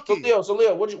keep talking. So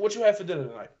Leo, what you have for dinner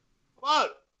tonight?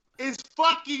 Look, it's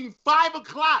fucking 5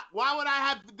 o'clock. Why would I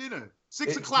have for dinner?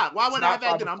 6 o'clock. Why would I have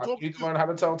that dinner? I'm talking You need to to learn how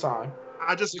to tell time.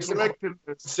 I just 6 corrected.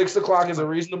 6 o'clock is a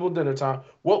reasonable dinner time.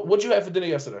 What you have for dinner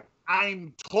yesterday?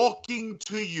 I'm talking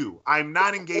to you. I'm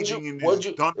not engaging in this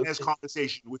dumbass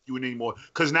conversation with you anymore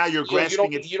because now you're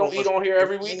grasping at You don't eat on here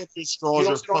every week? You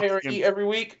don't sit on here and eat every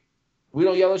week? We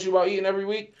don't yell at you about eating every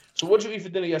week? So what'd you eat for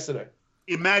dinner yesterday?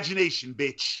 Imagination,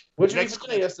 bitch. What'd you eat for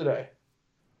dinner yesterday?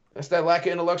 That's that lack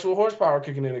of intellectual horsepower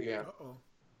kicking in again.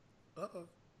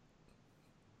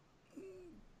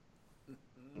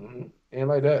 Ain't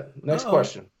like that. Next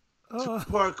question.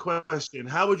 Two-part question.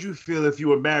 How would you feel if you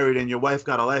were married and your wife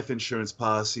got a life insurance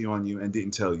policy on you and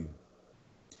didn't tell you?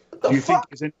 Do you think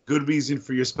there's any good reason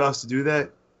for your spouse to do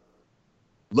that?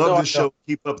 Love the show.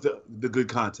 Keep up the good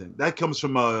content. That comes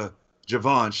from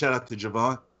Javon. Shout out to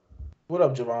Javon. What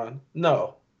up, Javon?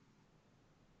 No.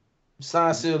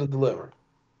 Sign, sealed, and deliver.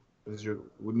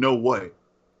 No what?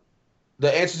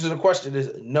 The answer to the question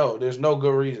is no. There's no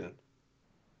good reason.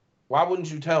 Why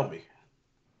wouldn't you tell me?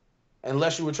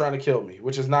 Unless you were trying to kill me,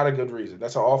 which is not a good reason.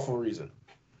 That's an awful reason.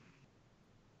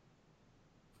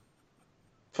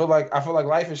 I feel like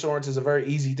life insurance is a very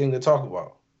easy thing to talk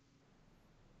about.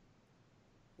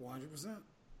 100%.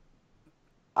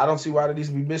 I don't see why there needs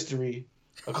to be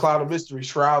a cloud of mystery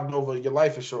shrouding over your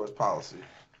life insurance policy.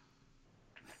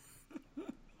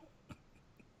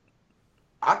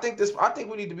 I think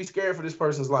we need to be scared for this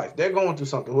person's life. They're going through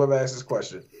something. Whoever asked this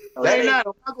question. I'm not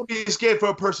gonna be scared for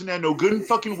a person that know good and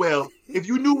fucking well. If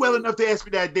you knew well enough to ask me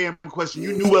that damn question,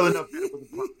 you knew well enough.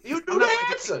 You knew the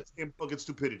answer. Damn fucking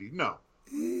stupidity. No.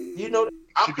 You know,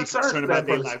 I'm concerned about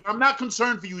their life. I'm not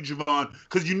concerned for you, Javon,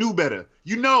 because you knew better.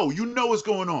 You know what's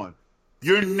going on.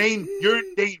 You're in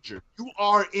danger. You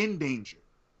are in danger.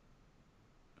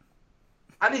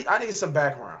 I need some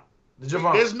background.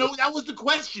 Javon. That was the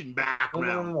question.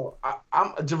 Background. No.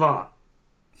 I'm Javon.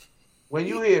 When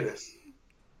you hear this,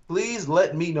 please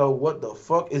let me know what the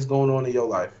fuck is going on in your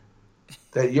life.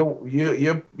 That you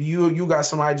got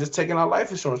somebody just taking out life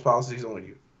insurance policies on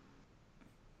you.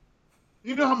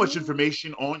 You know how much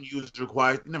information on you is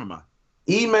required? Never mind.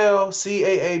 Email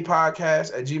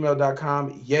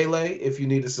caapodcast@gmail.com. Yele if you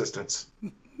need assistance.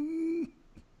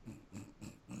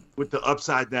 With the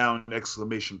upside down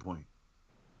exclamation point.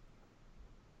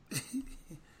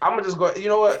 I'm gonna just go. You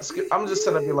know what? I'm gonna just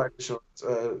set up your life insurance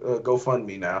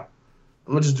GoFundMe now.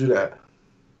 I'm gonna just do that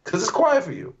because it's quiet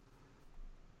for you.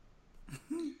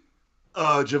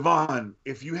 Javon,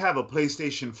 if you have a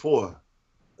PlayStation 4,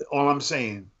 all I'm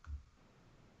saying,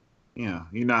 you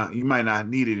might not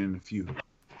need it in a few.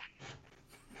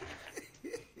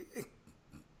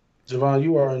 Javon,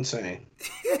 you are insane.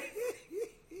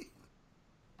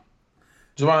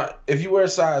 Javon, if you wear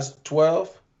size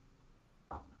 12,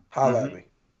 holla at me.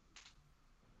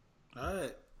 All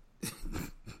right.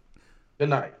 Good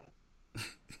night.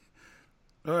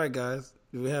 All right, guys.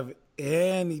 Do we have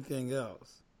anything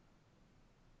else?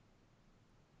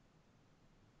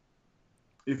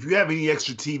 If you have any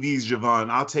extra TVs, Javon,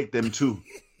 I'll take them too.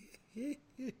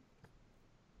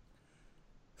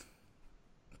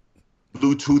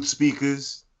 Bluetooth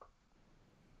speakers,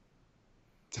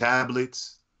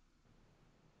 tablets.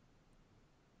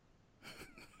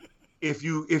 If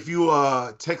you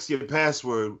text your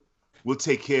password, we'll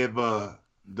take care of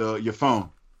your phone.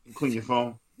 Clean your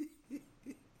phone.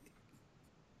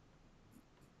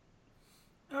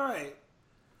 All right.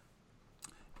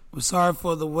 We're sorry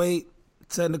for the wait.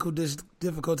 Technical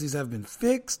difficulties have been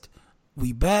fixed.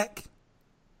 We back.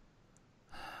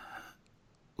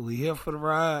 We here for the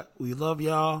ride. We love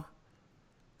y'all.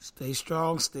 Stay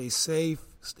strong. Stay safe.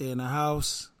 Stay in the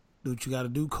house. Do what you got to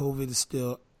do. COVID is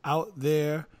still out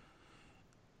there.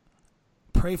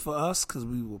 Pray for us because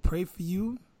we will pray for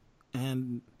you.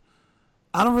 And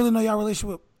I don't really know y'all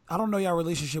relationship. I don't know y'all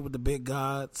relationship with the big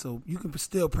God, so you can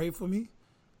still pray for me.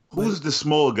 Who's the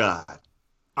small God?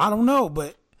 I don't know,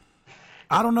 but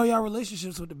I don't know y'all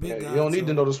relationships with the big God. You don't need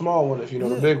to know the small one if you know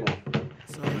the big one.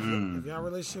 So if y'all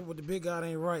relationship with the big God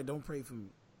ain't right, don't pray for me.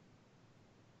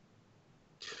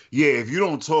 Yeah, if you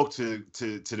don't talk to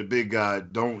the big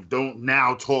God, don't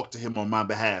now talk to him on my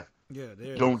behalf. Yeah,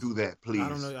 don't do that, please. I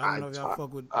don't know if y'all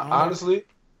fuck with. Honestly,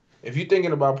 if you're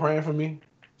thinking about praying for me,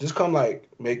 just come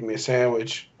make me a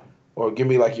sandwich, or give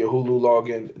me your Hulu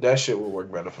login. That shit will work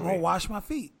better for me. Or wash my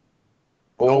feet.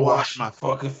 Or wash my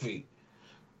fucking feet.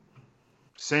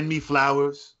 Send me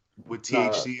flowers with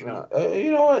THC.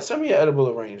 You know what? Send me an edible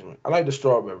arrangement. I like the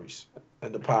strawberries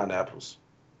and the pineapples.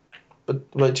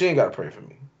 But you ain't gotta pray for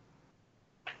me.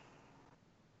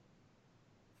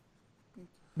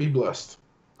 Be blessed.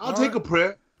 I'll take a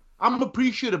prayer. I'm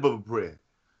appreciative of a prayer.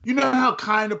 You know how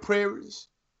kind a prayer is?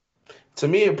 To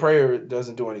me, a prayer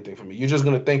doesn't do anything for me. You're just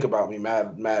gonna think about me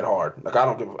mad hard. I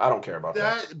don't care about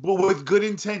that. But with good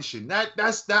intention.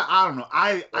 That's I don't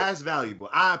know. That's valuable.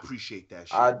 I appreciate that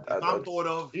shit. I'm thought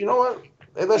of. You know what?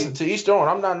 Hey, listen, to each their own.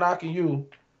 I'm not knocking you,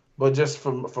 but just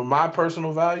for my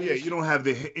personal value. Yeah, you don't have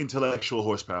the intellectual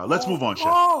horsepower. Let's move on, Chef.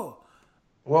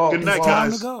 Well, good night,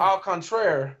 guys. Au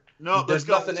contraire, there's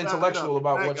nothing intellectual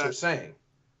about what you're saying.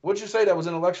 What'd you say that was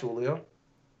intellectual, Leo?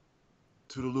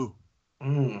 Toodaloo.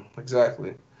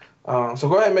 Exactly. So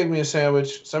go ahead and make me a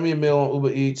sandwich. Send me a meal on Uber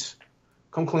Eats.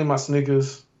 Come clean my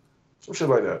sneakers. Some shit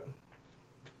like that.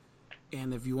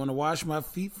 And if you want to wash my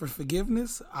feet for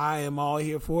forgiveness, I am all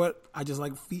here for it. I just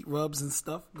like feet rubs and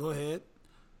stuff. Go ahead.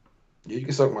 Yeah, you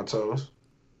can suck my toes.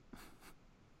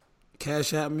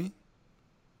 Cash at me.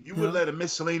 You would let a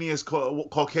miscellaneous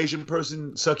Caucasian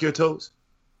person suck your toes?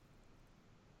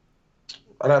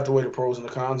 I'd have to weigh the pros and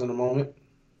the cons in a moment.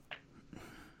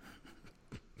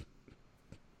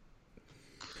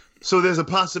 So there's a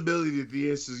possibility that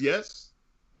the answer is yes?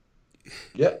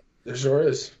 Yep, there sure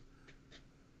is.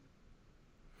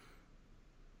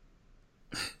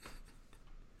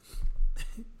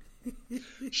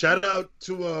 Shout out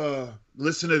to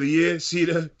listener of the year,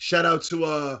 Cedar. Shout out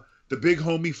to the big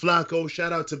homie Flacco.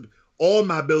 Shout out to all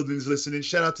my buildings listening.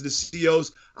 Shout out to the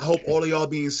CEOs. I hope all of y'all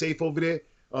being safe over there.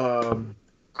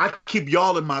 I keep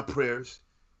y'all in my prayers,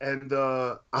 and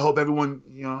I hope everyone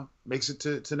makes it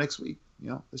to next week.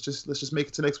 Let's just make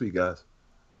it to next week, guys.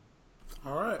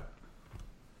 All right.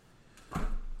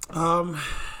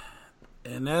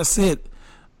 And that's it.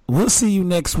 We'll see you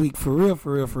next week for real.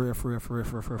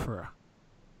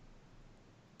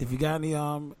 If you got any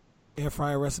air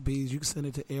fryer recipes, you can send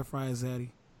it to Air Fryer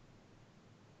Zaddy.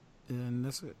 And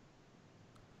that's it.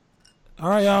 All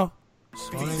right, y'all.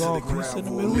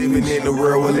 Living in the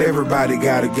world where everybody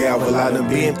got a gavel. I done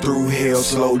been through hell,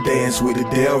 slow dance with the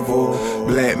devil.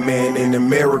 Black man in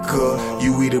America,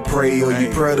 you either prey or you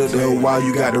predator. While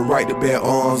you got the right to bear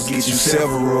arms, get you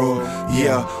several.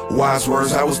 Yeah, wise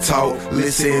words I was taught.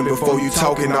 Listen before you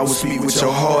talking, I will speak with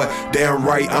your heart. Damn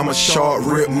right, I'm a short,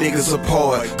 rip niggas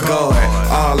apart. God,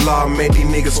 Allah made these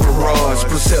niggas garage.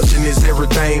 Perception is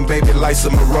everything, baby, life's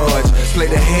a mirage. Play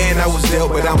the hand I was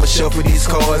dealt, but I'ma shuffle these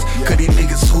cards. These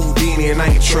niggas Houdini me and I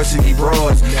ain't trusting these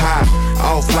broads. High,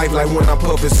 off life like when I'm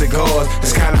puffing cigars.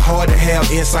 It's kinda hard to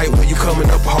have insight when you coming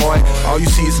up hard. All you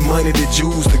see is money, the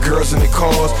jewels, the girls and the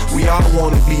cars. We all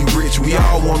wanna be rich, we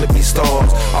all wanna be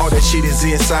stars. All that shit is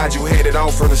inside you, had it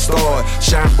all from the start.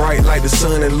 Shine bright like the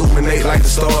sun, illuminate like the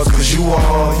stars. Cause you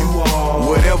are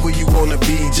whatever you wanna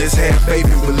be. Just have faith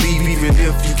and believe even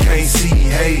if you can't see.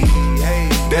 Hey,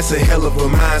 that's a hell of a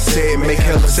mindset. Make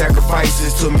hella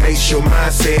sacrifices to make your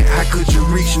mindset. How could you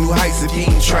reach new heights if you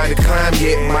ain't tried to climb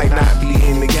yet? Might not be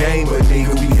in the game, but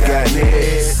nigga, we got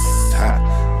next.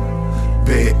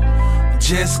 Bet.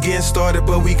 Just getting started,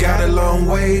 but we got a long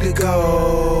way to go.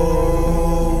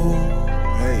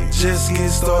 Hey. Just getting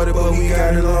started, but we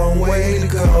got a long way to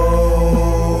go.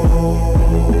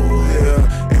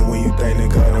 Yeah. And when you think that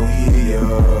God don't hear you,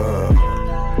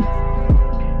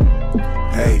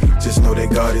 hey, just know that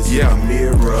God is in the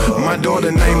mirror. My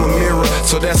daughter named Amira,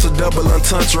 so that's a double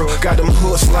entendre. Got them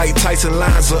hooks like Tyson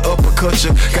lines of uppercut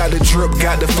ya. Got the drip,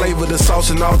 got the flavor, the sauce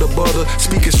and all the butter.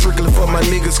 Speaking strictly for my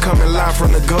niggas coming live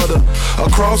from the gutter.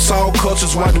 Across all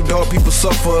cultures, why do dog people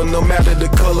suffer? No matter the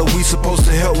color, we supposed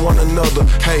to help one another.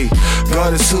 Hey,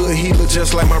 God is hood, he look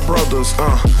just like my brothers.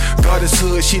 God is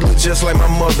hood, she look just like my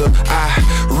mother. I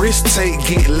risk take,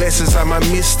 get lessons out my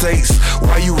mistakes.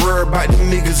 Why you worried about them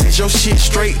niggas? Is your shit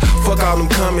straight? Fuck all them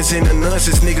comments and the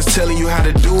nonsense. Niggas telling you how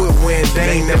to do it when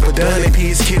they ain't never done it.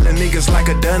 Peace killing niggas like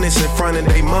Adonis in front of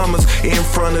they mamas, in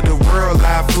front of the world.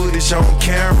 Live footage on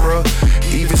camera.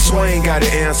 Even Swain got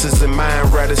the answers in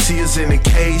mind. Rather see us in a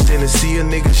cage than to see a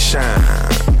nigga shine.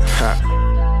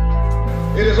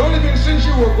 It has only been since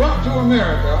you were brought to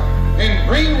America and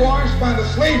brainwashed by the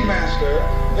slave master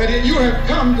that you have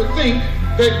come to think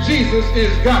that Jesus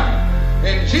is God.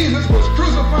 And Jesus was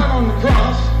crucified on the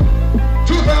cross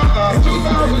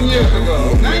 2,000 years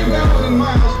ago, 9,000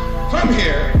 miles from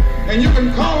here, and you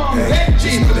can call on that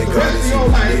Jesus the rest of your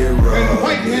life, and the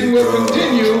white man will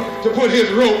continue to put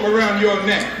his rope around your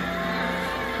neck.